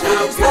watch.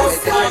 Now who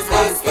is it you're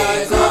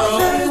thinking of?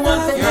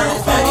 You're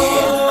petty.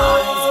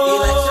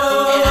 Election,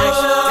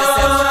 inaction,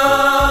 deception.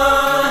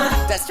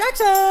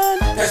 Distraction.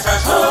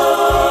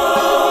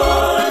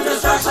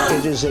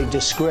 It is a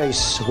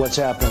disgrace what's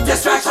happened.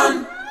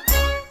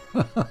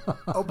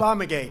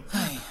 Obamagate.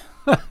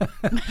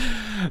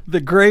 The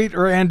great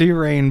Randy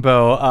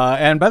Rainbow.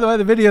 And by the way,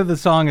 the video of the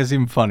song is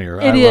even funnier.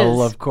 It I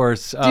will, is. of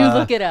course. Do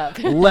look it up.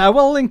 I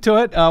will link to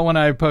it when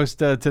I post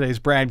today's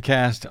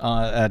BradCast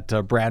at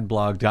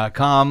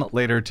bradblog.com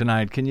later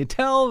tonight. Can you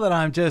tell that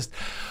I'm just...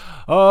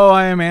 Oh,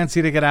 I am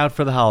antsy to get out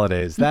for the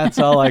holidays. That's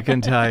all I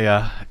can tell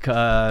you,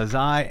 because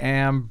I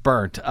am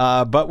burnt.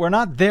 But we're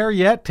not there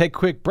yet. Take a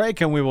quick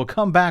break, and we will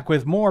come back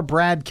with more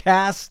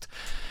BradCast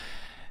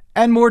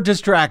and more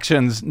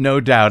distractions, no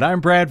doubt.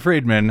 I'm Brad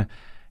Friedman.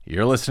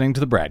 You're listening to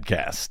the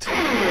BradCast.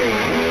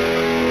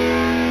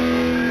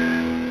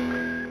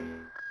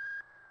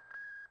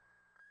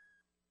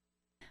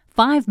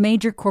 5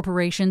 major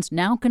corporations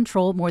now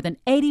control more than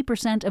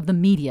 80% of the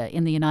media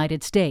in the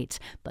United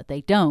States, but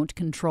they don't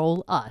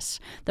control us.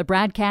 The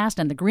BradCast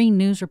and the Green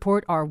News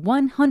Report are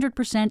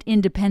 100%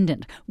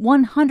 independent,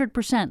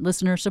 100%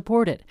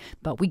 listener-supported.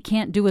 But we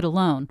can't do it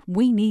alone.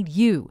 We need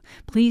you.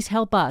 Please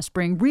help us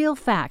bring real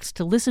facts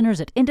to listeners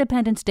at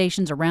independent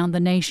stations around the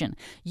nation.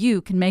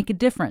 You can make a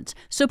difference.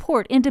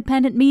 Support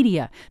independent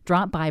media.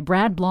 Drop by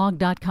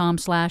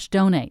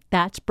bradblog.com/donate.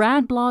 That's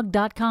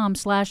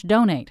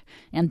bradblog.com/donate.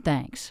 And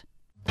thanks.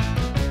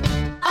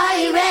 Are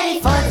you ready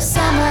for the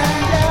summer?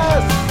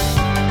 Yes!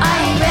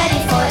 Are you ready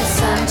for the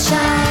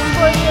sunshine?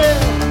 For you!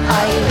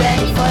 Are you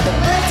ready for the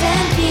birds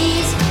and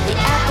bees, the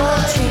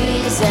apple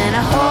trees, and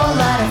a whole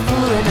lot of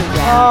fooling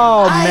around?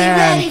 Oh,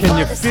 man, can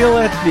you feel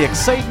it? The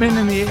excitement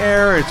in the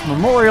air. It's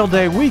Memorial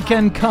Day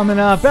weekend coming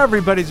up.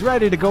 Everybody's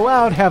ready to go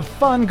out, have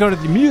fun, go to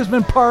the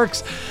amusement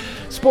parks.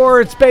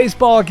 Sports,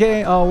 baseball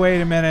game. Oh,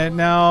 wait a minute.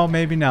 No,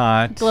 maybe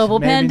not. Global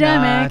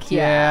pandemic. Not.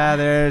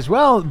 Yeah,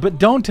 but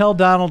don't tell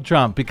Donald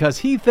Trump, because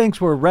he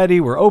thinks we're ready.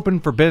 We're open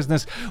for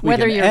business.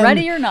 Whether you're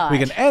ready or not. We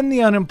can end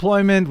the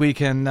unemployment. We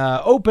can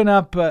open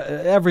up.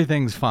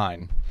 Everything's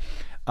fine.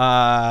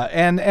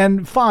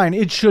 And fine,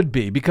 it should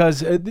be, because,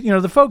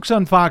 the folks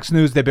on Fox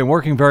News, they've been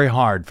working very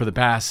hard for the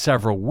past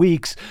several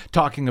weeks,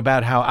 talking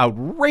about how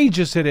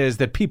outrageous it is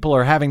that people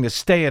are having to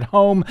stay at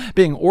home,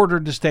 being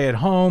ordered to stay at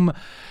home,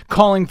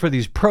 calling for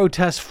these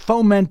protests,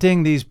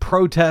 fomenting these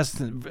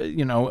protests,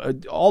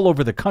 all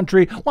over the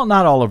country. Well,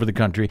 not all over the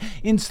country,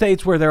 in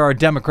states where there are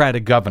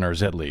Democratic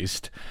governors, at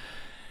least.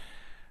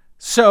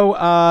 So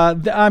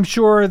I'm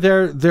sure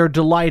they're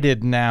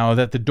delighted now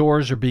that the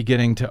doors are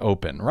beginning to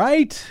open,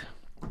 right?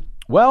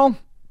 Well,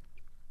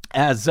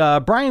 as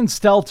Brian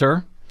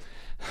Stelter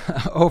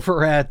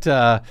over at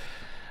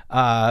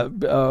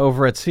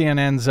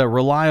CNN's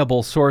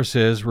Reliable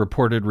Sources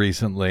reported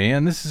recently,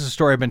 and this is a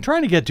story I've been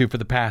trying to get to for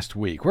the past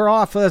week. We're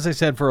off, as I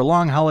said, for a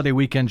long holiday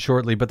weekend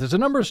shortly, but there's a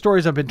number of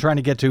stories I've been trying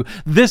to get to.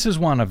 This is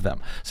one of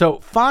them. So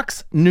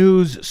Fox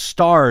News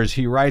stars,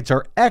 he writes,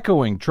 are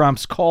echoing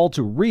Trump's call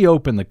to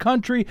reopen the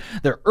country.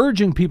 They're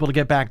urging people to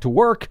get back to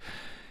work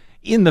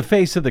in the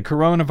face of the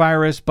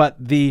coronavirus, but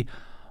the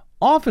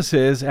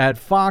offices at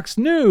Fox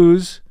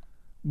News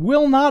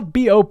will not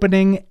be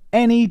opening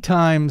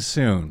anytime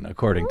soon,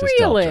 according to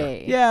Stelter.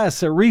 Really?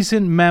 Yes, a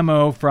recent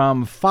memo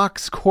from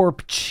Fox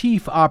Corp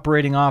Chief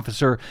Operating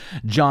Officer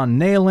John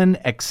Nalen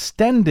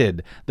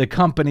extended the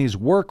company's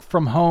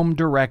work-from-home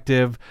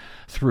directive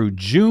through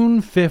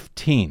June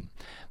 15.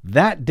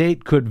 That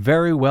date could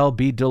very well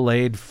be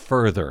delayed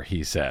further,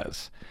 he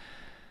says.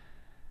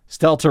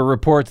 Stelter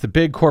reports the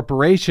big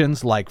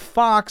corporations like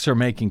Fox are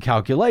making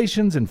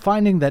calculations and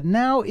finding that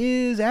now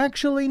is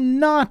actually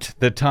not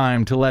the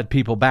time to let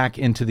people back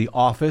into the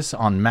office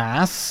en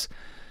masse.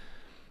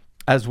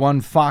 As one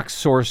Fox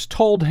source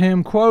told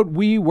him, quote,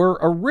 "We were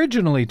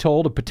originally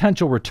told a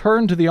potential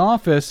return to the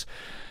office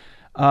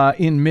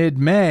in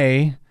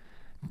mid-May.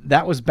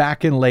 That was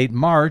back in late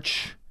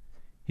March."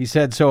 He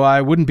said, "So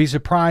I wouldn't be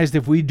surprised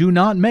if we do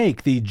not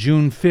make the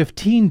June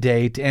 15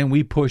 date and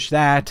we push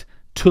that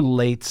to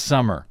late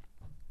summer."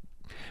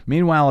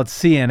 Meanwhile, at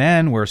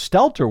CNN, where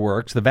Stelter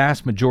works, the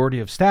vast majority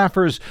of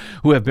staffers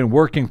who have been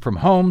working from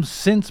home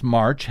since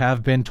March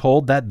have been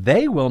told that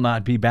they will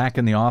not be back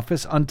in the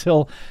office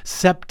until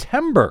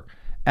September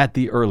at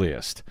the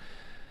earliest.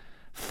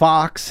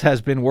 Fox has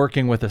been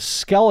working with a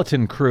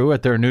skeleton crew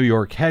at their New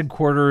York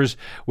headquarters,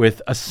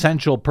 with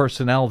essential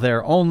personnel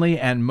there only,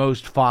 and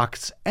most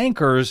Fox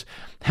anchors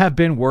have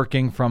been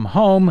working from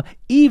home,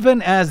 even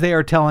as they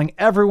are telling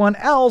everyone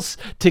else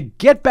to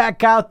get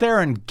back out there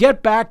and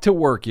get back to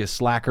work, you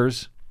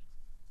slackers.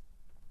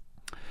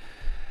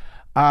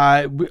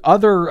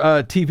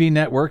 Other TV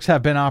networks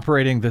have been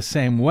operating the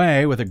same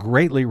way with a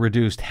greatly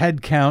reduced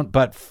headcount,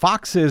 but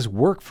Fox's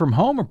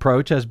work-from-home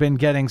approach has been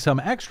getting some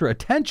extra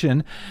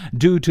attention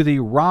due to the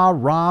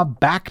rah-rah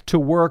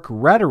back-to-work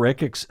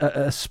rhetoric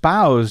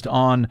espoused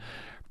on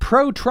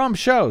pro-Trump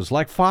shows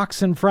like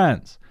Fox and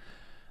Friends.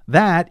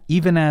 That,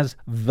 even as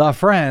the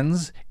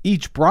Friends,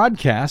 each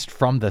broadcast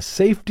from the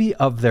safety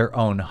of their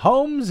own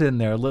homes in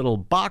their little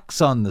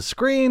box on the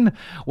screen,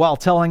 while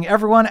telling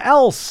everyone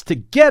else to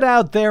get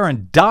out there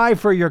and die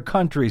for your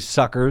country,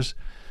 suckers.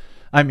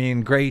 I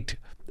mean, great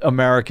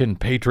American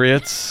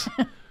patriots.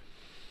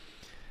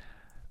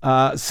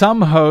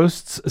 Some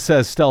hosts,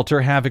 says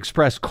Stelter, have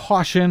expressed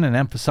caution and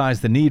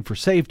emphasized the need for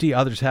safety.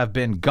 Others have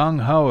been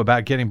gung-ho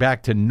about getting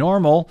back to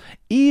normal,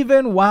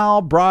 even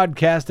while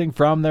broadcasting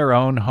from their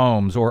own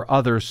homes or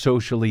other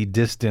socially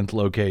distant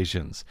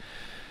locations.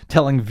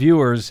 Telling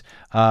viewers,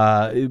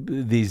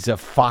 these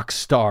Fox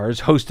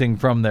stars hosting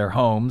from their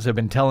homes have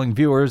been telling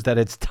viewers that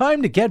it's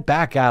time to get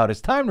back out.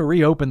 It's time to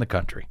reopen the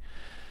country.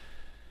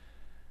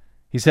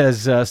 He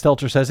says,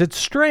 Stelter says, it's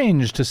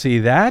strange to see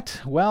that.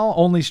 Well,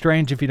 only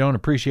strange if you don't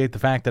appreciate the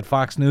fact that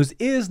Fox News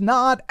is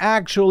not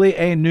actually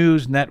a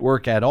news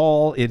network at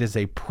all. It is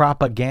a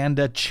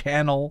propaganda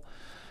channel.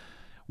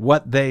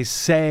 What they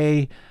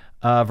say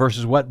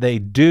versus what they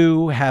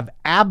do have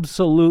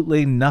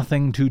absolutely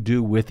nothing to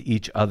do with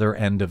each other.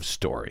 End of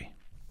story.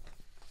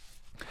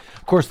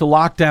 Of course, the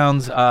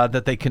lockdowns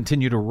that they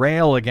continue to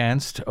rail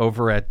against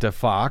over at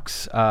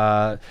Fox,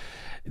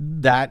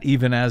 that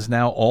even as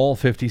now all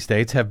 50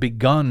 states have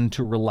begun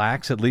to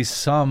relax at least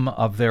some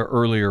of their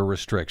earlier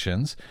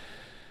restrictions,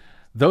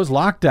 those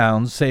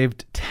lockdowns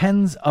saved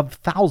tens of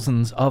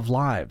thousands of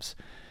lives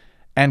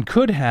and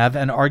could have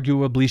and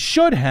arguably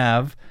should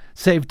have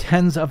saved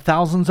tens of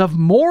thousands of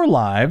more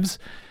lives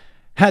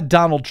had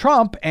Donald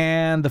Trump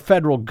and the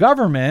federal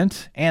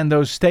government and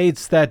those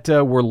states that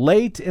were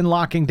late in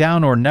locking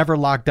down or never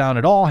locked down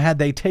at all, had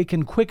they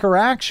taken quicker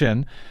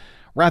action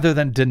rather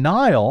than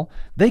denial,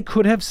 they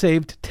could have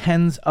saved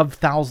tens of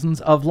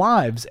thousands of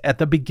lives at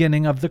the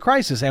beginning of the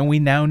crisis. And we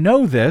now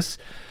know this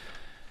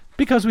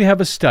because we have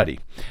a study.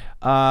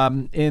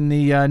 In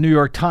the New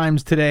York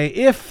Times today,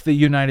 if the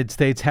United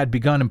States had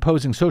begun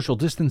imposing social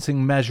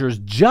distancing measures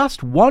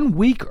just 1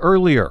 week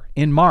earlier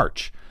in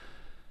March,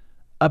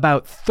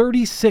 about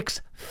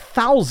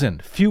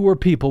 36,000 fewer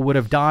people would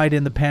have died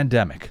in the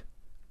pandemic.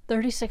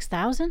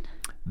 36,000?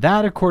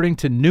 That, according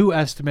to new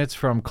estimates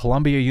from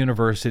Columbia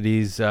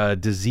University's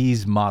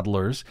disease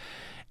modelers.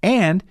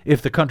 And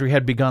if the country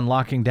had begun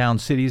locking down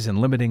cities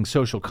and limiting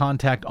social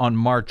contact on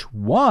March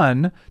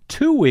 1,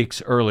 2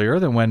 weeks earlier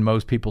than when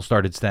most people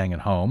started staying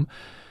at home,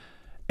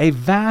 a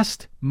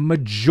vast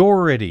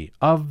majority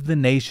of the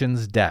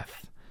nation's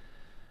death,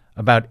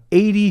 about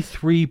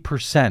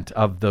 83%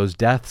 of those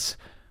deaths,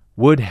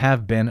 would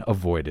have been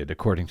avoided,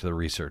 according to the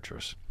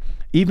researchers.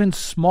 Even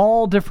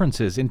small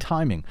differences in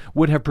timing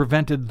would have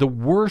prevented the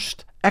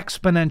worst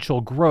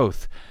exponential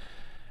growth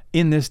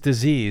in this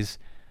disease,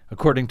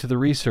 according to the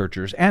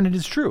researchers. And it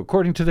is true,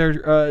 according to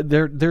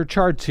their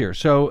charts here.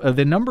 So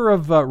the number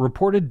of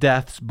reported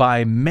deaths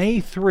by May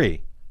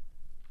 3,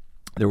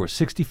 there were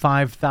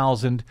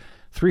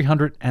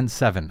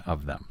 65,307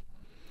 of them.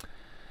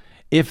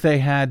 If the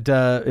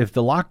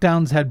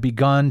lockdowns had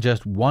begun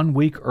just 1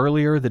 week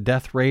earlier, the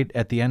death rate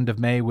at the end of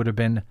May would have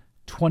been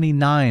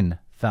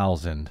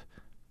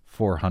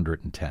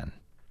 29,410.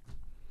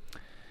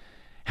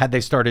 Had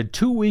they started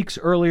 2 weeks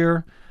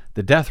earlier,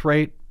 the death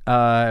rate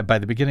by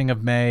the beginning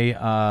of May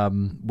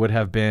would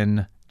have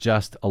been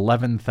just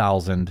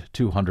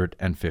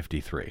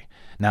 11,253.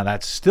 Now,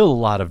 that's still a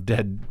lot of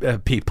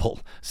dead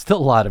people, still a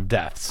lot of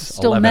deaths.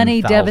 Still 11,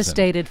 many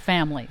devastated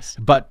families.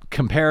 But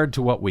compared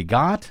to what we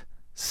got,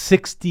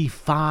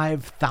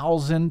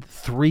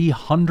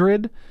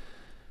 65,300,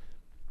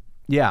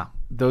 yeah,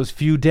 those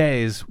few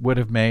days would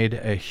have made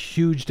a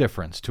huge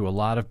difference to a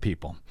lot of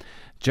people.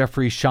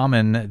 Jeffrey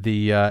Shaman,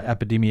 the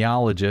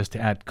epidemiologist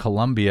at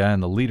Columbia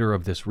and the leader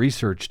of this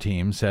research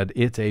team, said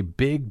it's a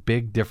big,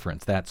 big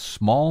difference. That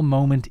small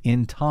moment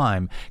in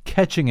time,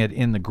 catching it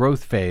in the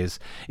growth phase,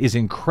 is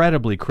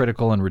incredibly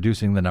critical in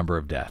reducing the number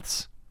of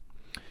deaths.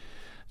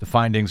 The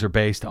findings are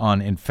based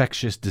on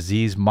infectious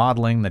disease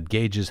modeling that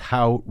gauges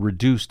how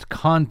reduced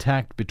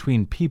contact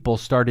between people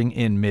starting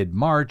in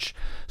mid-March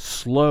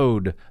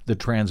slowed the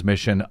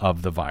transmission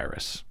of the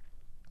virus.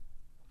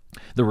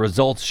 The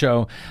results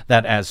show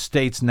that as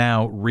states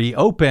now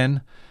reopen,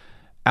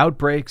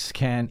 outbreaks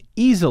can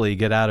easily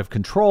get out of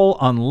control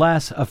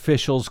unless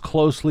officials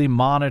closely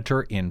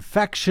monitor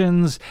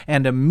infections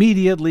and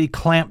immediately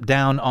clamp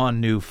down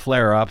on new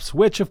flare-ups,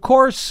 which, of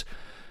course,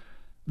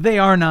 they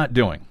are not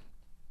doing,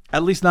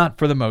 at least not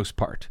for the most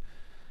part.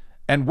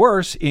 And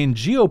worse, in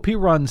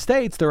GOP-run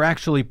states, they're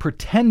actually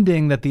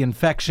pretending that the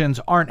infections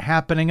aren't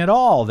happening at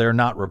all. They're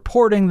not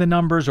reporting the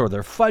numbers, or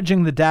they're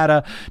fudging the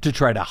data to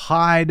try to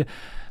hide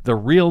the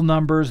real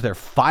numbers. They're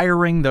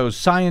firing those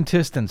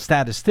scientists and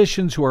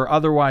statisticians who are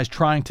otherwise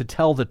trying to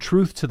tell the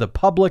truth to the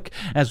public,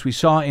 as we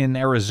saw in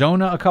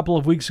Arizona a couple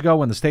of weeks ago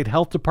when the state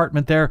health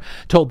department there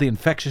told the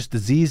infectious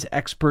disease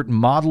expert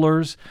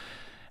modelers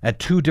at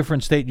two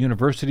different state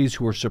universities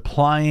who were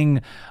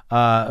supplying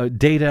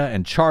data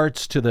and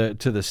charts to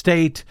the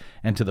state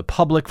and to the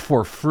public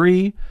for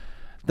free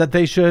that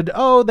they should,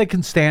 they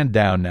can stand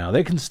down now.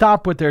 They can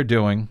stop what they're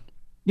doing.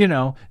 You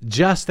know,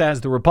 just as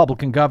the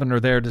Republican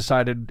governor there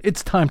decided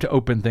it's time to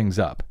open things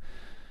up.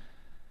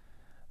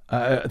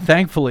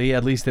 Thankfully,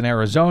 at least in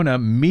Arizona,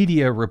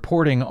 media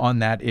reporting on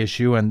that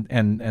issue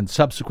and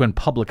subsequent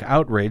public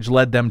outrage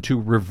led them to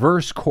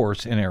reverse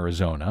course in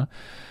Arizona.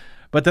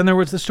 But then there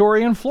was the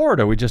story in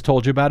Florida we just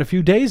told you about a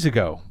few days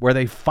ago, where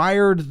they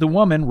fired the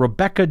woman,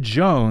 Rebecca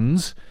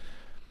Jones,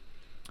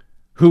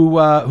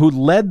 who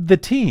led the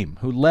team,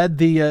 who led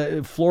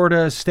the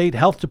Florida State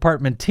Health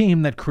Department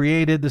team that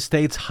created the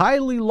state's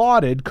highly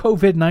lauded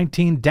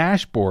COVID-19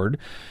 dashboard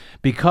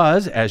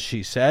because, as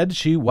she said,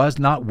 she was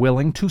not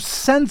willing to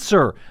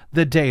censor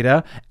the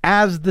data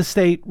as the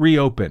state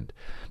reopened.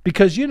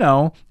 Because, you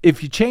know,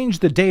 if you change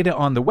the data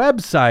on the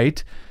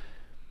website,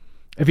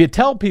 if you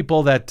tell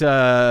people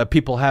that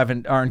people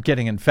aren't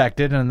getting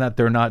infected and that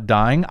they're not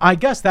dying, I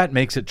guess that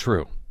makes it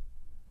true.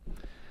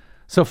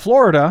 So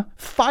Florida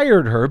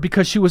fired her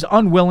because she was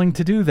unwilling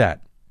to do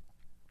that.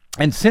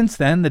 And since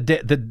then,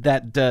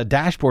 that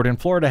dashboard in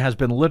Florida has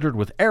been littered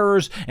with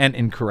errors and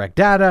incorrect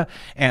data,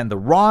 and the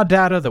raw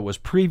data that was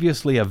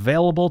previously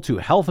available to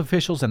health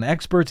officials and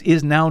experts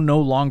is now no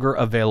longer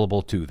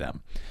available to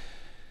them.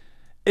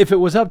 If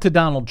it was up to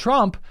Donald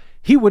Trump,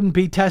 he wouldn't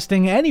be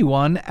testing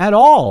anyone at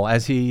all,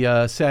 as he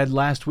said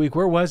last week.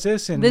 Where was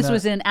this? This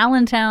was in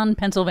Allentown,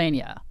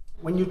 Pennsylvania.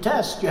 When you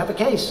test, you have a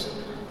case.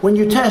 When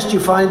you test, you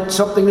find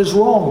something is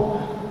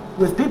wrong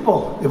with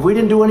people. If we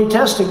didn't do any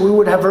testing, we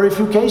would have very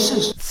few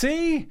cases.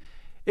 See?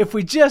 If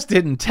we just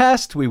didn't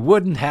test, we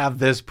wouldn't have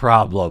this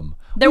problem.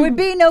 There would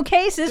be no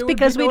cases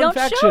because we don't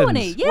show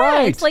any. Yeah,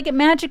 right. It's like it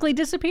magically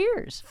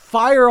disappears.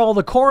 Fire all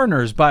the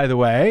coroners, by the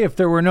way. If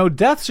there were no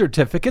death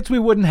certificates, we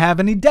wouldn't have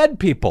any dead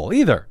people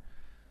either.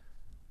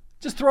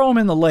 Just throw them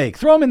in the lake.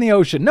 Throw them in the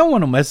ocean. No one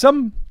will miss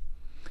them.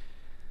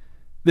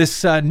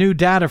 This new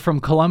data from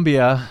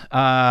Colombia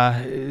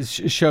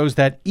shows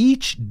that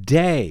each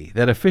day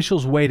that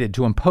officials waited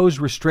to impose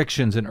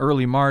restrictions in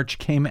early March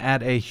came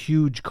at a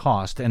huge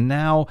cost. And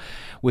now,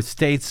 with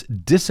states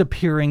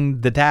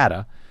disappearing the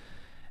data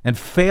and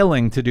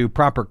failing to do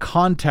proper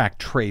contact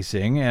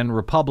tracing, and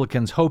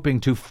Republicans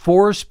hoping to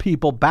force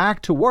people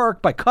back to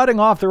work by cutting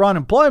off their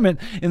unemployment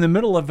in the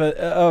middle of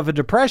a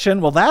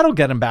depression, well, that'll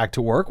get them back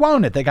to work,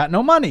 won't it? They got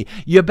no money.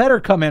 You better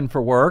come in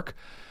for work.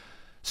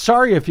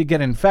 Sorry if you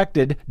get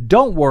infected.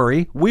 Don't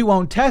worry. We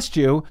won't test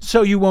you,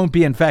 so you won't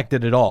be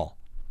infected at all.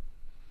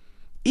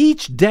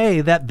 Each day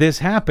that this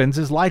happens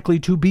is likely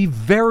to be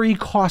very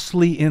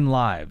costly in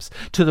lives,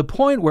 to the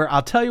point where,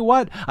 I'll tell you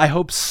what, I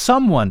hope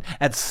someone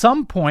at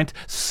some point,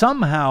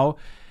 somehow,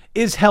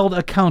 is held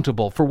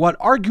accountable for what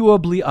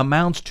arguably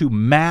amounts to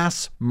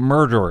mass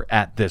murder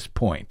at this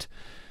point.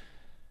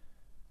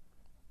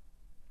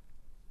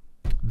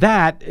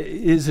 That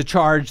is a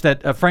charge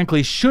that,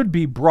 frankly, should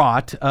be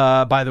brought,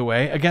 by the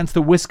way, against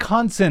the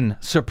Wisconsin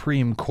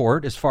Supreme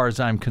Court, as far as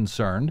I'm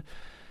concerned.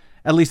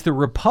 At least the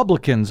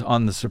Republicans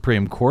on the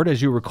Supreme Court.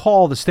 As you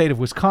recall, the state of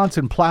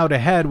Wisconsin plowed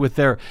ahead with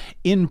their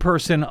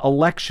in-person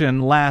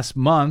election last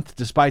month,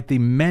 despite the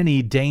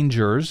many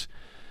dangers.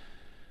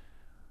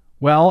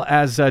 Well,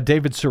 as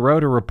David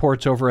Sirota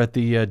reports over at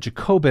the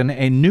Jacobin,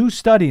 a new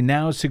study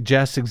now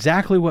suggests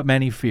exactly what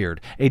many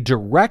feared, a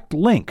direct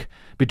link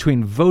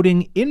between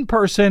voting in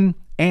person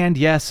and,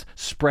 yes,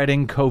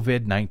 spreading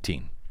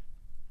COVID-19.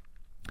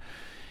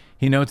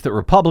 He notes that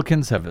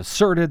Republicans have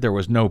asserted there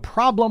was no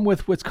problem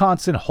with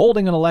Wisconsin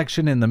holding an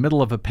election in the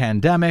middle of a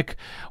pandemic.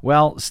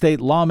 Well, state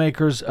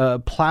lawmakers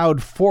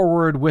plowed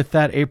forward with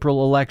that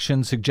April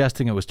election,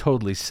 suggesting it was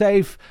totally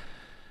safe.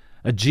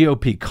 A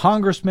GOP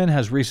congressman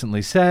has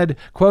recently said,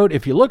 quote,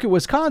 "If you look at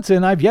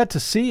Wisconsin, I've yet to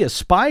see a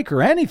spike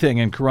or anything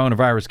in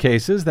coronavirus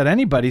cases that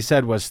anybody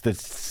said was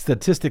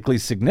statistically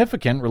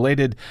significant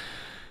related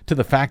to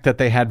the fact that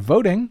they had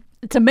voting."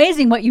 It's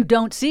amazing what you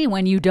don't see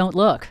when you don't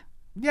look.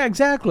 Yeah,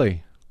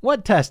 exactly.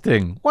 What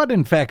testing? What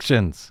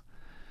infections?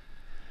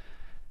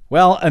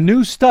 Well, a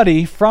new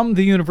study from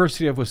the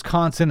University of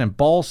Wisconsin and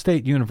Ball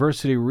State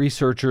University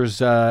researchers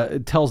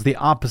tells the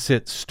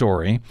opposite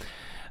story.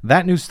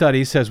 That new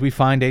study says we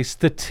find a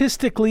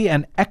statistically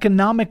and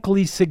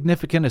economically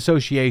significant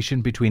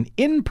association between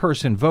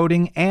in-person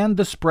voting and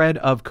the spread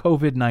of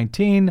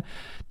COVID-19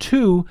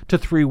 2 to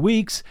 3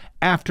 weeks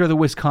after the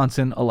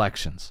Wisconsin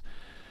elections.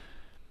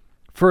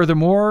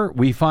 Furthermore,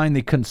 we find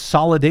the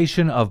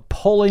consolidation of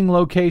polling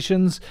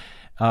locations,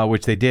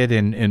 which they did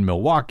in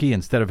Milwaukee.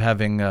 Instead of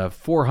having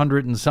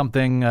 400 and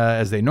something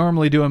as they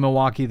normally do in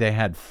Milwaukee, they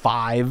had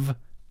 5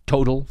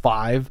 total.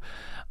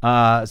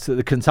 So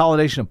the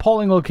consolidation of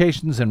polling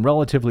locations and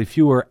relatively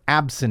fewer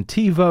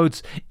absentee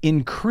votes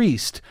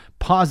increased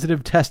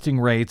positive testing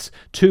rates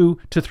 2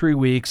 to 3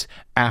 weeks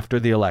after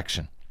the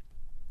election.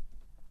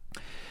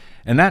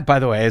 And that, by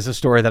the way, is a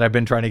story that I've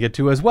been trying to get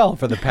to as well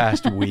for the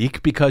past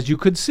week, because you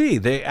could see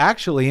they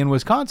actually in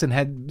Wisconsin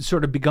had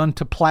sort of begun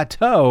to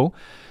plateau.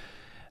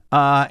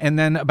 And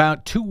then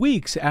about 2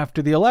 weeks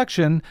after the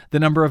election, the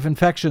number of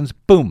infections,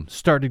 boom,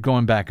 started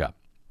going back up.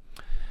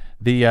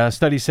 The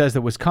study says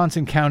that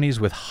Wisconsin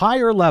counties with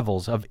higher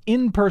levels of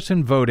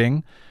in-person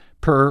voting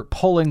per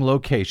polling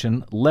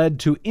location led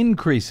to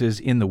increases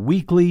in the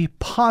weekly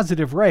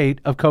positive rate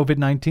of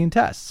COVID-19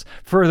 tests.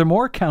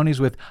 Furthermore,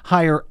 counties with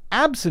higher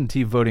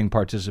absentee voting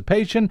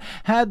participation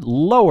had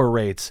lower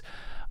rates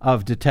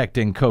of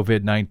detecting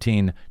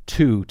COVID-19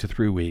 2 to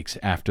 3 weeks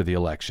after the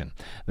election.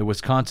 The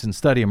Wisconsin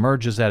study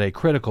emerges at a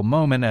critical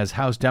moment as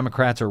House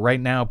Democrats are right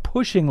now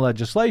pushing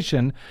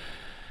legislation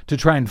to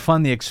try and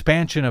fund the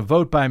expansion of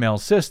vote-by-mail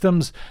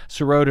systems.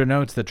 Sirota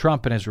notes that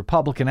Trump and his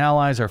Republican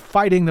allies are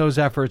fighting those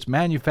efforts,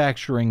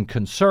 manufacturing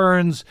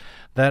concerns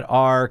that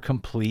are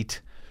complete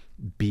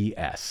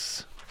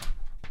BS.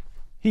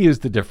 He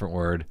used a different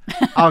word.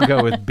 I'll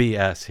go with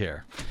BS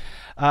here.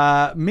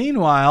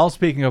 Meanwhile,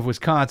 speaking of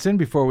Wisconsin,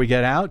 before we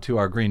get out to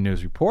our Green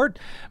News Report,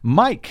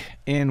 Mike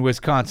in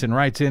Wisconsin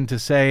writes in to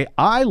say,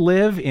 I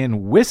live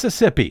in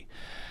Mississippi.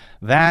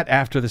 That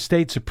after the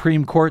state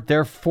Supreme Court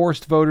there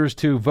forced voters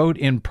to vote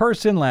in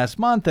person last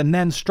month and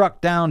then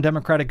struck down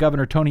Democratic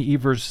Governor Tony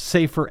Evers'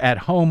 safer at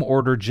home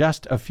order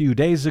just a few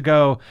days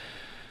ago,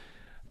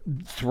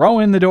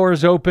 throwing the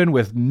doors open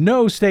with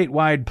no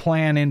statewide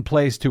plan in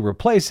place to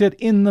replace it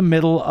in the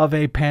middle of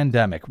a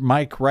pandemic.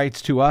 Mike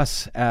writes to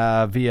us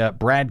via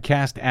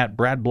BradCast at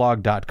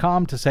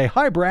bradblog.com to say,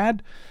 hi,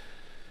 Brad.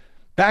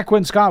 Back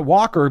when Scott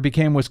Walker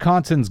became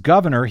Wisconsin's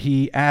governor,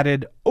 he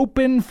added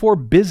open for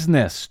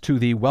business to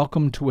the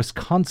Welcome to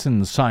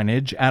Wisconsin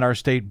signage at our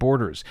state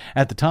borders.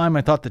 At the time,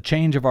 I thought the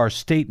change of our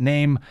state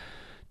name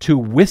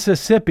to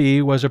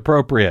Mississippi was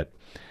appropriate.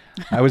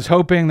 I was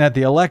hoping that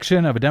the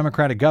election of a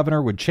Democratic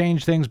governor would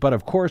change things, but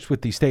of course,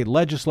 with the state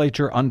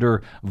legislature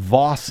under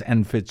Voss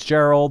and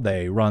Fitzgerald,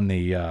 they run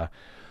the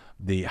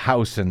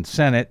House and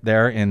Senate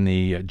there in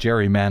the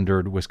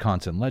gerrymandered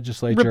Wisconsin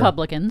legislature.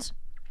 Republicans.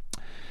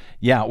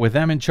 Yeah, with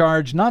them in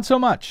charge, not so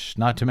much,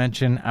 not to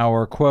mention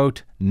our,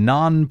 quote,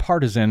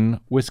 nonpartisan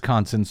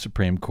Wisconsin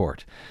Supreme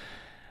Court.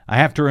 I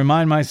have to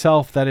remind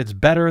myself that it's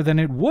better than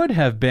it would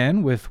have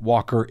been with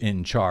Walker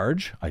in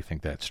charge. I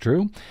think that's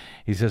true.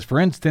 He says, for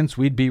instance,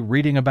 we'd be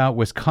reading about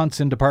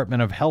Wisconsin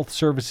Department of Health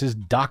Services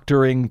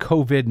doctoring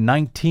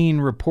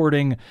COVID-19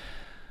 reporting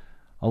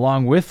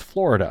along with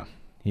Florida.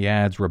 He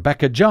adds,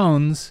 Rebecca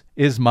Jones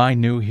is my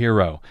new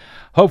hero.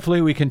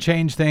 Hopefully we can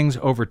change things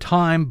over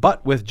time,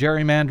 but with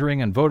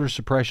gerrymandering and voter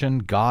suppression,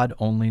 God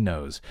only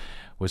knows.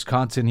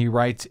 Wisconsin, he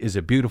writes, is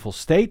a beautiful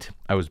state.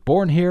 I was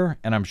born here,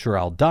 and I'm sure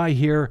I'll die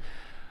here.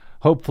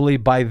 Hopefully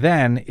by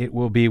then it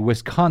will be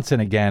Wisconsin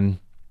again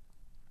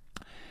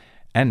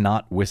and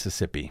not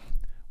Mississippi.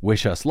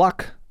 Wish us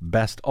luck.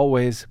 Best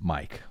always,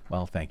 Mike.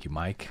 Well, thank you,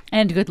 Mike.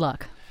 And good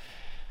luck.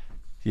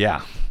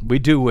 Yeah, we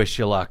do wish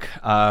you luck.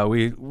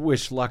 We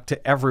wish luck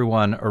to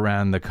everyone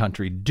around the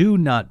country. Do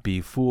not be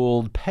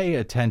fooled. Pay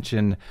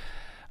attention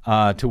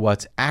to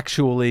what's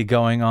actually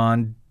going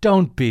on.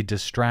 Don't be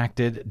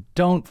distracted.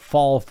 Don't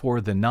fall for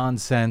the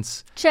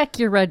nonsense. Check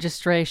your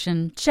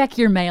registration. Check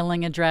your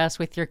mailing address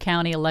with your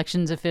county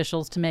elections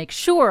officials to make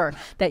sure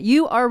that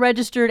you are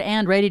registered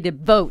and ready to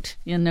vote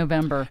in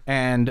November.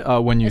 And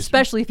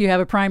especially if you have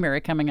a primary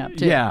coming up,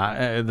 too.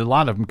 Yeah, a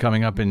lot of them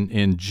coming up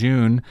in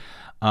June.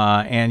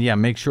 And yeah,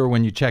 make sure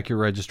when you check your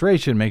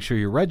registration, make sure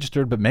you're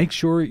registered, but make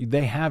sure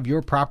they have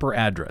your proper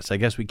address. I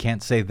guess we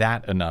can't say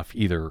that enough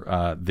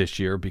either this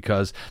year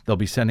because they'll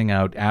be sending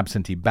out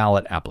absentee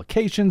ballot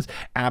applications,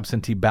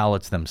 absentee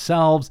ballots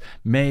themselves.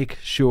 Make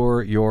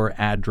sure your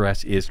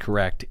address is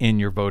correct in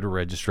your voter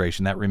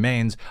registration. That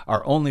remains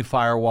our only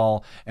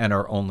firewall and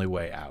our only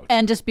way out.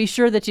 And just be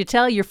sure that you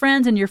tell your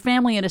friends and your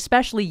family, and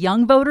especially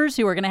young voters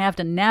who are going to have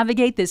to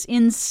navigate this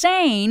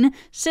insane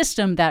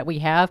system that we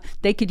have,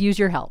 they could use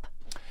your help.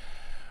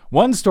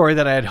 One story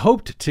that I had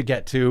hoped to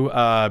get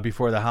to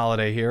before the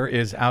holiday here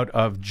is out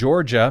of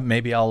Georgia.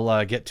 Maybe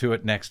I'll get to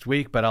it next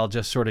week, but I'll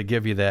just sort of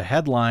give you the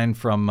headline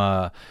from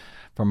Marcos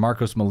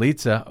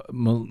Melitsas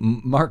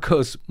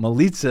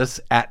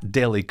at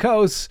Daily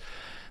Kos.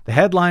 The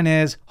headline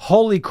is,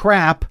 holy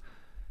crap,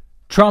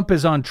 Trump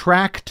is on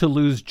track to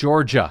lose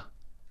Georgia.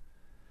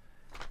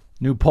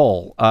 New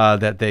poll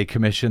that they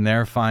commissioned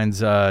there finds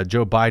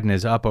Joe Biden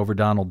is up over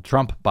Donald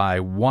Trump by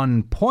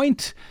 1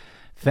 point.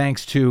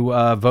 Thanks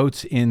to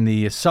votes in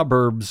the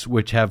suburbs,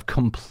 which have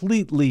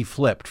completely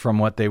flipped from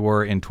what they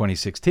were in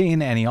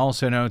 2016. And he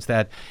also notes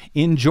that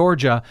in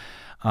Georgia,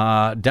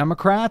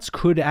 Democrats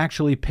could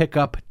actually pick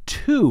up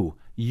 2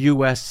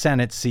 U.S.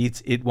 Senate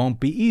seats. It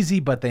won't be easy,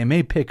 but they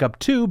may pick up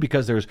 2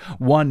 because there's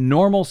one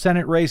normal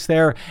Senate race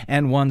there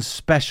and one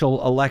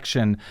special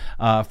election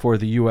for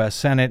the U.S.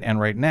 Senate. And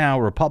right now,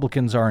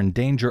 Republicans are in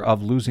danger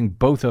of losing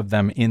both of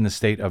them in the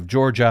state of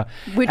Georgia.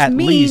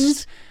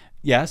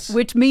 Yes.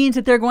 Which means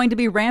that they're going to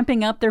be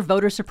ramping up their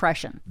voter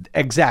suppression.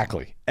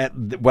 Exactly.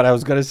 What I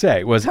was going to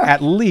say was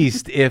at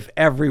least if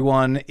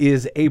everyone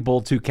is able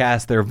to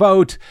cast their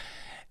vote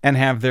and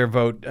have their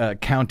vote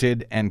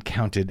counted and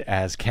counted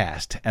as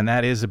cast. And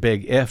that is a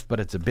big if, but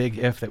it's a big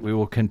if that we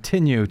will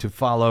continue to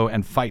follow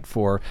and fight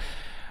for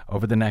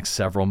over the next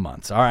several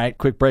months. All right,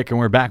 quick break and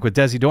we're back with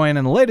Desi Doyen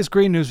and the latest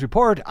Green News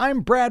Report.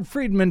 I'm Brad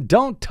Friedman.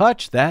 Don't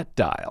touch that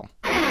dial.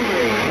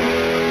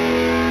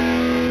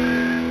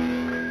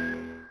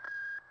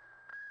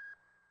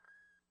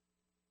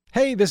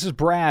 Hey, this is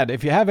Brad.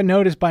 If you haven't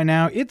noticed by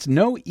now, it's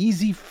no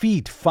easy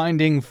feat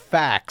finding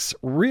facts,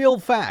 real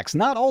facts,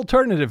 not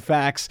alternative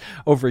facts,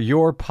 over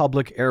your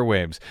public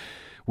airwaves.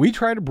 We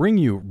try to bring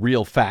you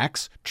real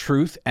facts,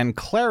 truth, and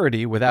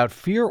clarity without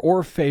fear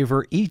or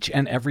favor each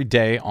and every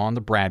day on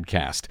the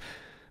BradCast.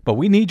 But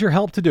we need your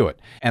help to do it,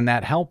 and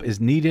that help is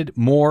needed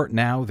more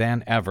now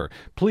than ever.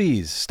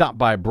 Please stop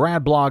by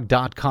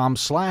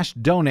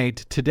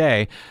bradblog.com/donate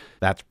today.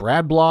 That's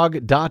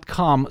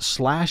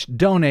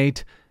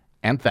bradblog.com/donate,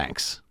 and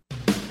thanks.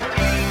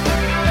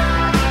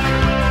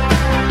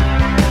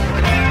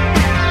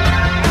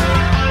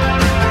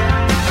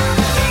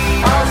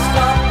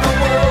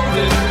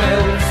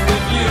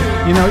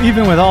 You know,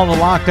 even with all the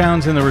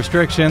lockdowns and the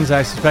restrictions,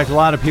 I suspect a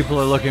lot of people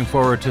are looking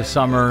forward to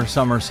summer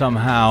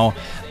somehow,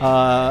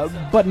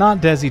 but not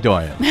Desi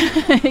Doyen.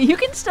 You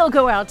can still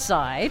go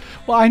outside.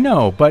 Well, I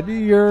know, but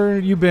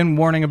you've been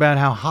warning about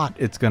how hot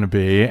it's going to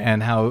be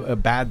and how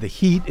bad the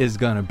heat is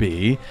going to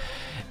be.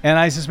 And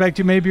I suspect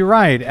you may be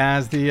right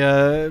as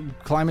the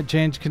climate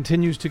change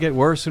continues to get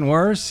worse and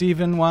worse,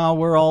 even while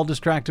we're all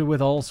distracted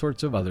with all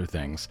sorts of other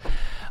things.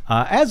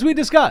 As we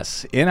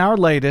discuss in our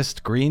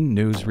latest Green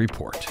News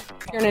Report. If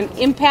you're in an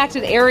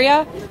impacted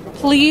area,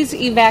 please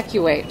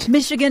evacuate.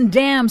 Michigan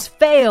dams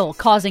fail,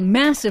 causing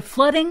massive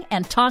flooding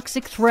and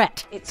toxic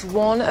threat. It's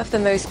one of the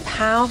most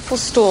powerful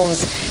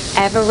storms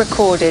ever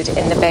recorded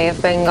in the Bay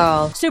of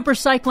Bengal. Super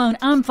cyclone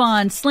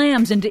Amphan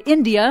slams into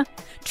India.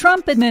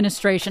 Trump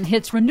administration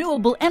hits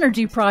renewable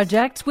energy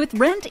projects with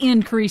rent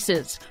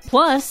increases.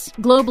 Plus,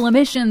 global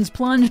emissions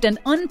plunged an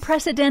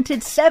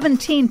unprecedented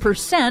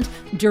 17%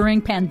 during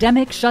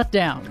pandemic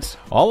shutdowns.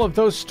 All of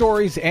those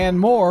stories and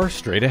more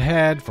straight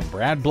ahead from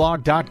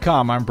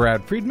BradBlog.com. I'm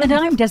Brad Friedman.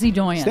 And I'm Desi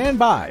Doyen. Stand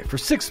by for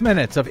 6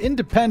 minutes of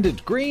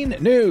independent green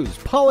news,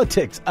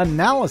 politics,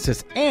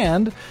 analysis,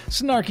 and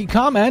snarky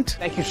comment.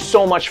 Thank you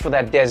so much for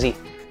that, Desi.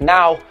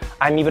 Now,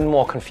 I'm even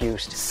more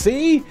confused.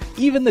 See?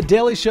 Even The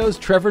Daily Show's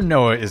Trevor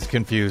Noah is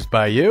confused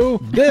by you.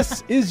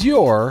 This is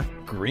your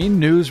Green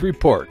News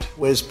Report.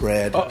 Where's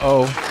Brad?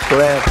 Uh-oh.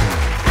 Brad.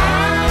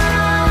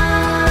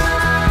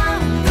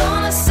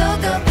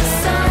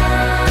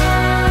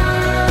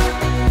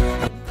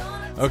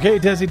 Okay,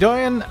 Desi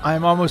Doyen,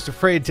 I'm almost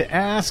afraid to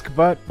ask,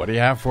 but what do you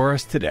have for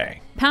us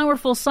today?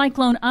 Powerful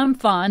cyclone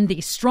Amphan,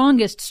 the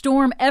strongest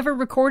storm ever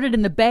recorded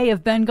in the Bay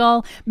of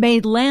Bengal,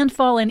 made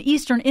landfall in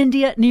eastern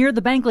India near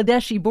the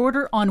Bangladeshi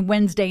border on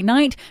Wednesday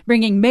night,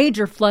 bringing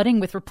major flooding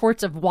with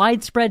reports of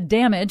widespread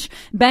damage.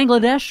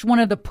 Bangladesh, one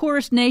of the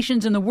poorest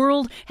nations in the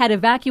world, had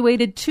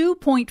evacuated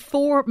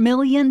 2.4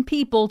 million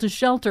people to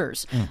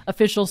shelters.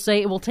 Officials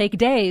say it will take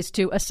days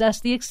to assess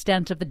the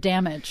extent of the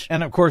damage.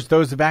 And of course,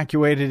 those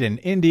evacuated in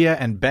India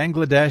and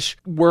Bangladesh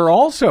were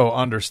also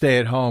under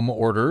stay-at-home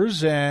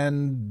orders,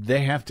 and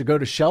they have to go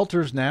to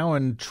shelters now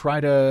and try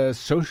to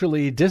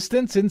socially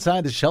distance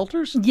inside the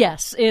shelters?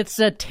 Yes, it's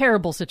a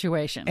terrible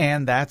situation.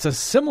 And that's a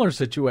similar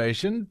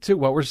situation to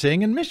what we're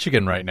seeing in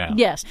Michigan right now.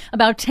 Yes,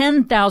 about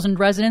 10,000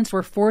 residents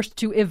were forced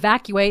to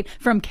evacuate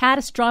from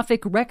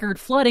catastrophic record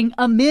flooding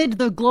amid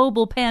the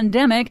global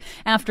pandemic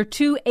after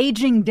 2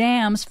 aging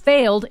dams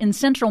failed in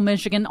central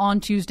Michigan on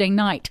Tuesday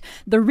night.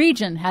 The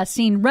region has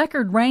seen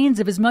record rains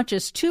of as much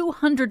as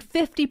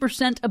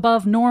 250%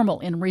 above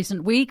normal in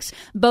recent weeks.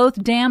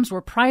 Both dams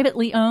were privately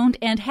owned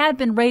and had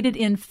been rated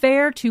in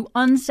fair to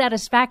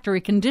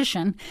unsatisfactory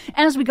condition.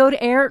 As we go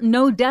to air,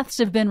 no deaths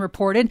have been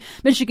reported.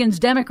 Michigan's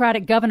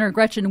Democratic Governor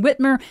Gretchen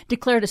Whitmer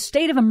declared a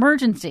state of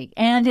emergency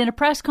and in a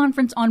press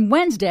conference on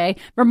Wednesday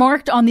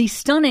remarked on the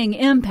stunning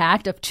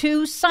impact of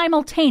 2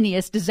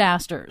 simultaneous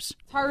disasters.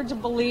 It's hard to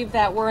believe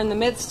that we're in the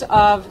midst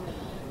of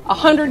a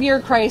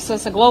 100-year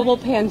crisis, a global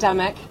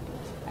pandemic,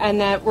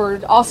 and that we're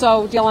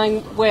also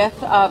dealing with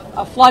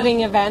a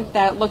flooding event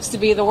that looks to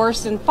be the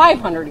worst in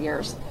 500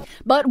 years.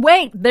 But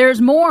wait, there's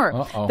more.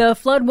 Uh-oh. The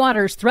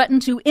floodwaters threaten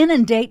to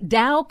inundate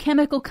Dow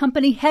Chemical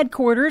Company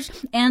headquarters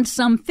and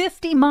some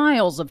 50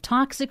 miles of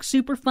toxic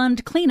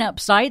Superfund cleanup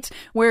sites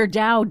where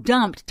Dow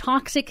dumped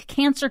toxic,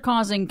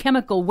 cancer-causing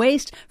chemical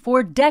waste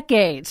for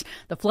decades.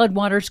 The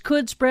floodwaters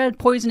could spread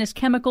poisonous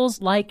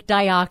chemicals like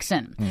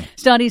dioxin.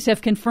 Studies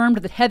have confirmed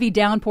that heavy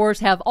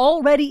downpours have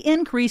already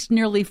increased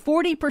nearly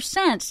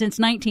 40% since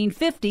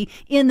 1950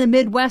 in the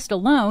Midwest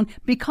alone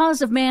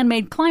because of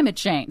man-made climate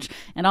change.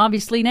 And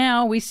obviously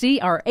now we see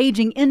our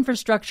aging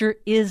infrastructure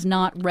is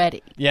not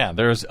ready. Yeah,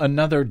 there's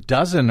another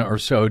dozen or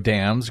so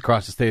dams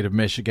across the state of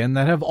Michigan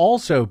that have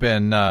also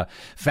been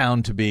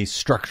found to be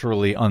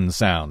structurally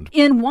unsound.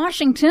 In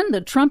Washington,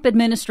 the Trump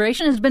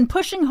administration has been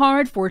pushing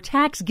hard for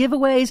tax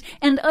giveaways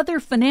and other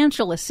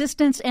financial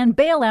assistance and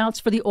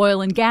bailouts for the oil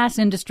and gas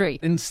industry,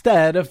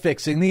 instead of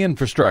fixing the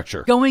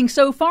infrastructure. Going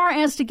so far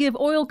as to give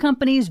oil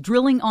companies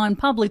drilling on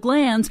public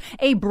lands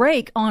a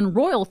break on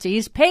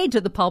royalties paid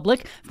to the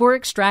public for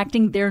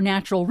extracting their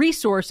natural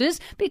resources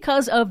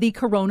because of the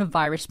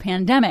coronavirus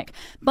pandemic.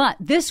 But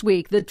this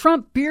week, the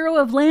Trump Bureau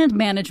of Land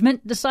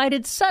Management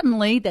decided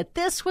suddenly that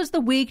this was the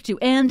week to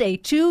end a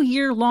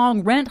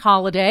 2-year-long rent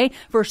holiday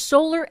for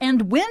solar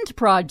and wind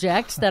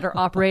projects that are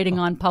operating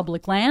on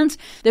public lands.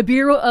 The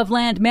Bureau of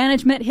Land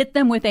Management hit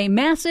them with a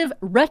massive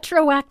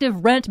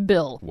retroactive rent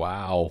bill.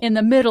 Wow. In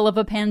the middle of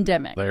a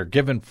pandemic. They're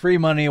giving free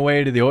money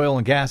away to the oil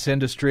and gas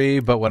industry,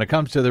 but when it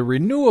comes to the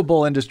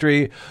renewable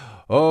industry,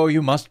 Oh,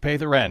 you must pay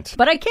the rent.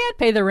 But I can't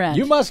pay the rent.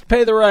 You must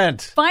pay the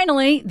rent.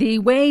 Finally, the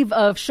wave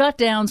of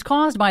shutdowns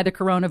caused by the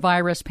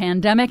coronavirus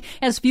pandemic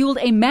has fueled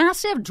a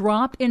massive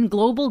drop in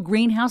global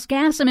greenhouse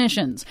gas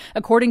emissions.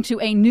 According to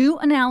a new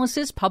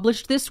analysis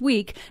published this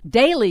week,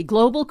 daily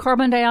global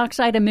carbon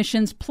dioxide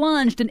emissions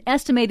plunged an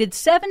estimated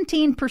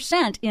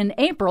 17% in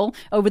April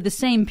over the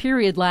same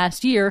period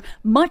last year,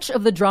 much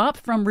of the drop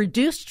from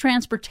reduced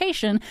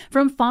transportation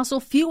from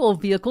fossil fuel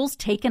vehicles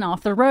taken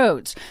off the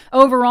roads.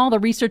 Overall, the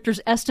researchers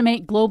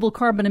estimate global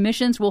carbon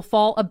emissions will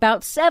fall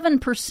about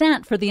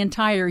 7% for the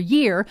entire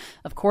year.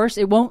 Of course,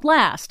 it won't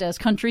last as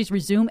countries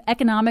resume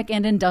economic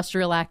and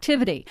industrial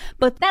activity.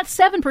 But that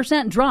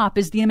 7% drop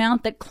is the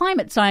amount that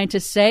climate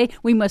scientists say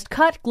we must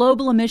cut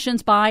global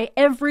emissions by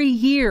every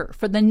year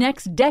for the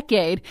next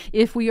decade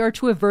if we are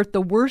to avert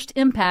the worst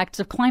impacts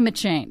of climate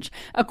change.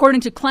 According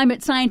to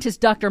climate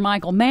scientist Dr.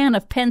 Michael Mann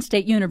of Penn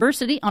State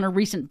University on a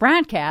recent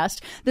BradCast,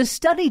 the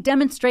study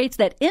demonstrates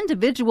that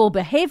individual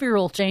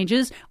behavioral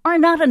changes are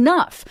not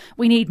enough.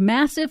 We need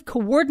massive,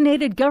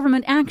 coordinated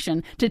government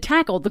action to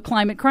tackle the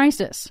climate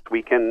crisis.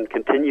 We can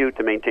continue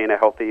to maintain a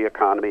healthy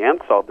economy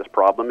and solve this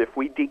problem if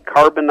we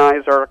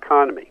decarbonize our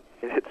economy.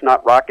 It's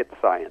not rocket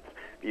science.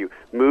 If you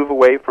move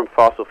away from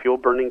fossil fuel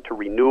burning to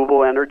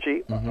renewable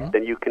energy,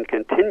 then you can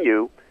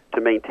continue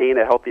to maintain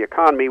a healthy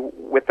economy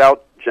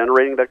without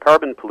generating that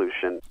carbon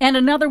pollution. And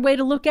another way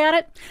to look at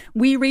it,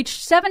 we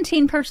reached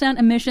 17%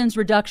 emissions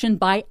reduction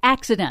by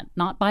accident,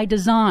 not by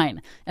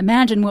design.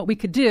 Imagine what we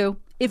could do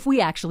if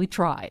we actually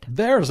tried.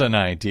 There's an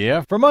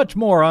idea. For much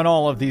more on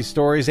all of these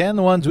stories and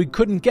the ones we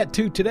couldn't get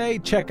to today,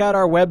 check out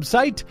our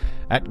website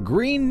at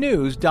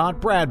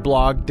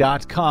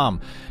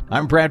greennews.bradblog.com.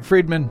 I'm Brad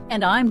Friedman.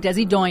 And I'm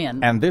Desi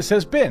Doyen. And this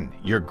has been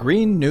your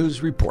Green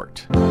News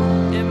Report.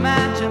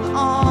 Imagine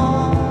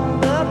all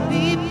the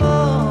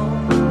people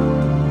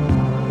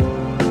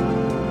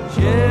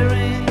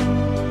sharing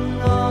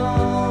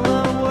all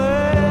the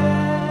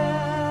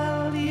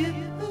world.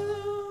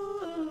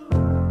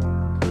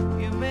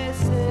 You may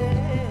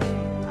say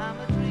I'm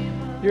a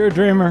dreamer. You're a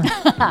dreamer.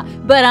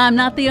 But I'm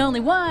not the only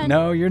one.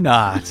 No, you're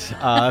not.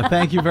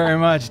 Thank you very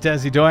much,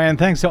 Desi Doyen.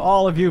 Thanks to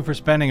all of you for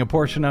spending a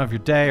portion of your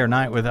day or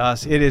night with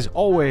us. It is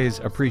always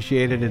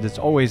appreciated. It is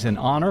always an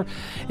honor.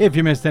 If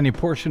you missed any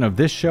portion of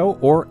this show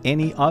or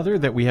any other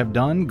that we have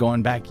done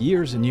going back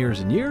years and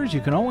years and years,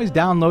 you can always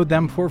download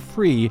them for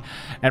free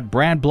at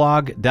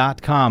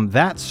bradblog.com.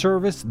 That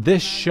service,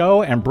 this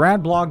show, and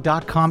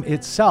bradblog.com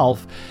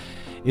itself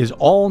is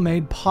all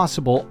made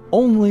possible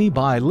only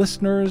by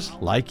listeners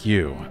like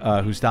you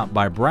who stop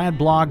by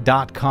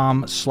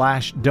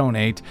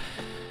bradblog.com/donate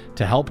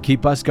to help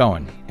keep us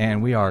going.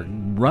 And we are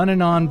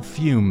running on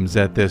fumes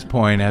at this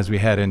point as we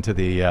head into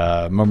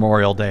the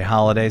Memorial Day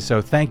holiday,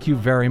 so thank you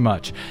very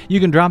much. You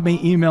can drop me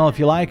email if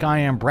you like. I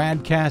am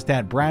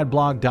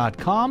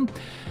bradcast@bradblog.com.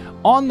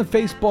 On the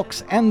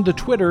Facebooks and the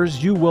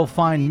Twitters, you will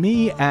find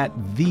me at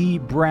the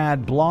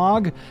Brad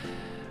Blog.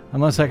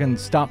 Unless I can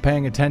stop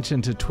paying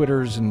attention to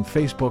Twitters and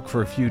Facebook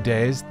for a few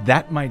days.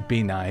 That might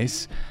be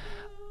nice.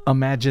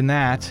 Imagine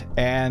that.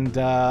 And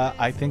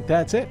I think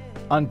that's it.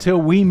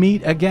 Until we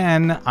meet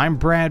again, I'm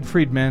Brad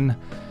Friedman.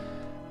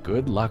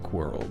 Good luck,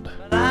 world.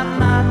 But I'm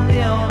not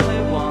the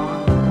only one.